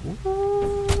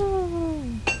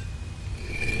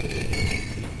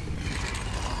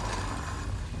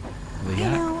 The You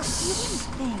know, you axe.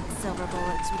 wouldn't think silver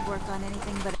bullets would work on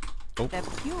anything but a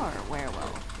pure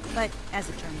werewolf. But as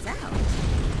it turns out,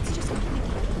 it's just one of the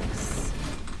case.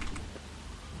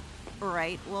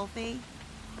 Right, Wolfie?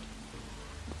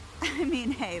 I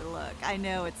mean, hey, look, I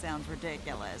know it sounds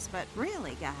ridiculous, but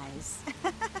really, guys,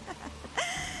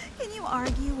 can you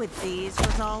argue with these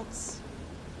results?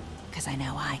 Because I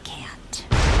know I can't.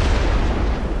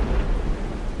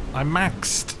 I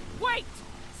maxed. Wait!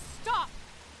 Stop!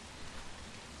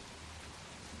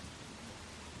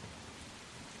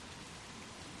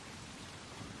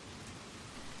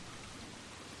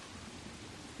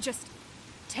 Just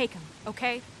take him,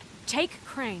 okay? Take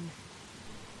Crane.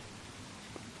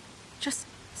 Just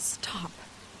stop,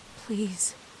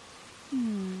 please.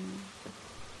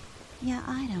 Yeah,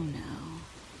 I don't know.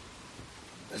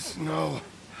 Snow,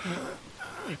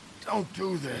 don't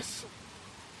do this.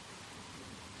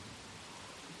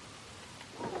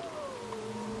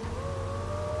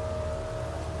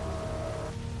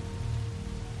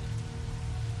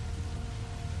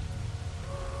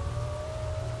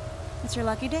 It's your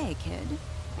lucky day, kid.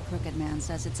 Crooked Man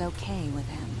says it's okay with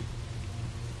him.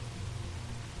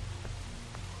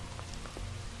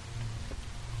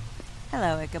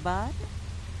 Hello, Ichabod.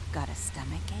 Got a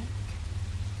stomachache?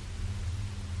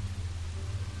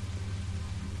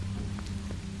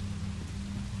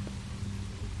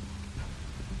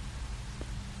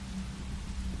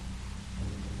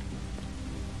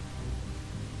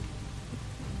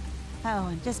 Oh,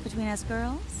 and just between us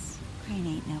girls, Crane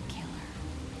ain't no killer.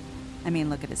 I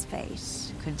mean, look at his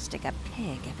face. Couldn't stick a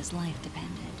pig if his life depended.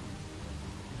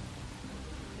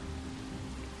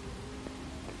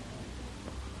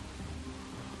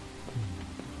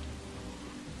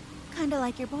 Kinda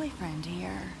like your boyfriend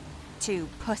here. Too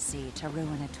pussy to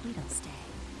ruin a Tweedle stay.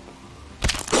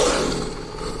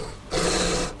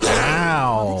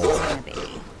 Ow! This is gonna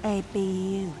be a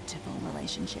beautiful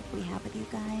relationship we have with you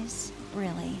guys.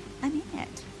 Really, I mean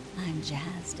it. I'm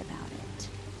jazzed about it.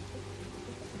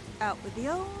 Out with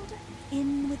the old,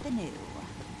 in with the new.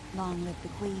 Long live the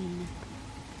Queen.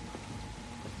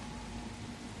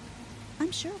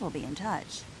 I'm sure we'll be in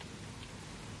touch.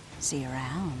 See you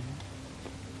around.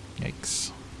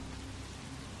 Yikes.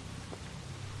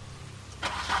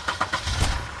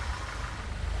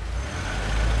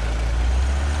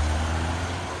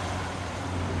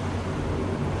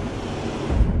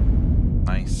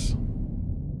 Nice.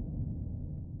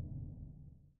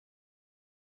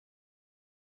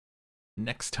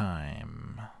 Next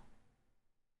time.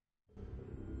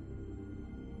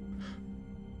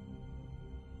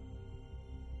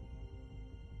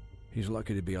 He's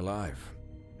lucky to be alive.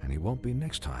 And he won't be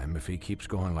next time if he keeps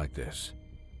going like this.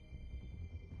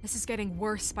 This is getting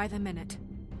worse by the minute.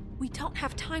 We don't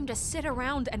have time to sit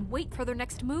around and wait for their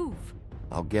next move.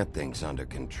 I'll get things under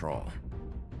control.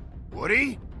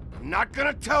 Woody, I'm not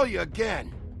gonna tell you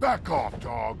again. Back off,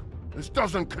 dog. This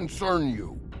doesn't concern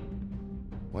you.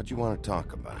 What do you want to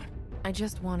talk about? I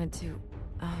just wanted to,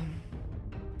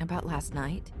 about last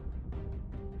night.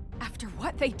 After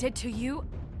what they did to you,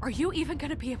 are you even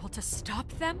gonna be able to stop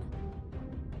them?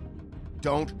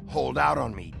 Don't hold out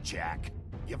on me, Jack.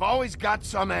 You've always got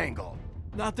some angle.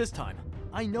 Not this time.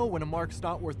 I know when a mark's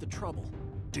not worth the trouble.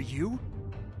 Do you?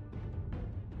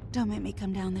 Don't make me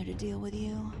come down there to deal with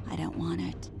you. I don't want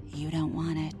it. You don't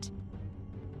want it.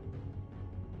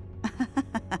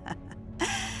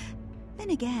 Then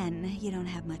again, you don't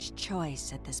have much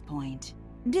choice at this point,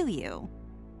 do you?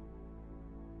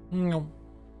 No.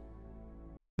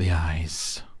 The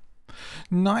eyes.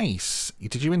 Nice.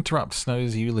 Did you interrupt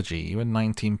Snow's eulogy? You were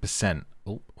 19%.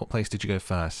 Oh, what place did you go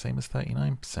first? Same as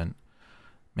 39%.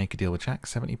 Make a deal with Jack,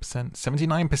 70%.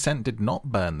 79% did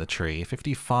not burn the tree.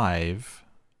 55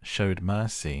 showed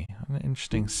mercy. An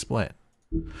interesting split.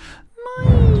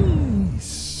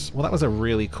 Nice. Well, that was a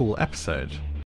really cool episode.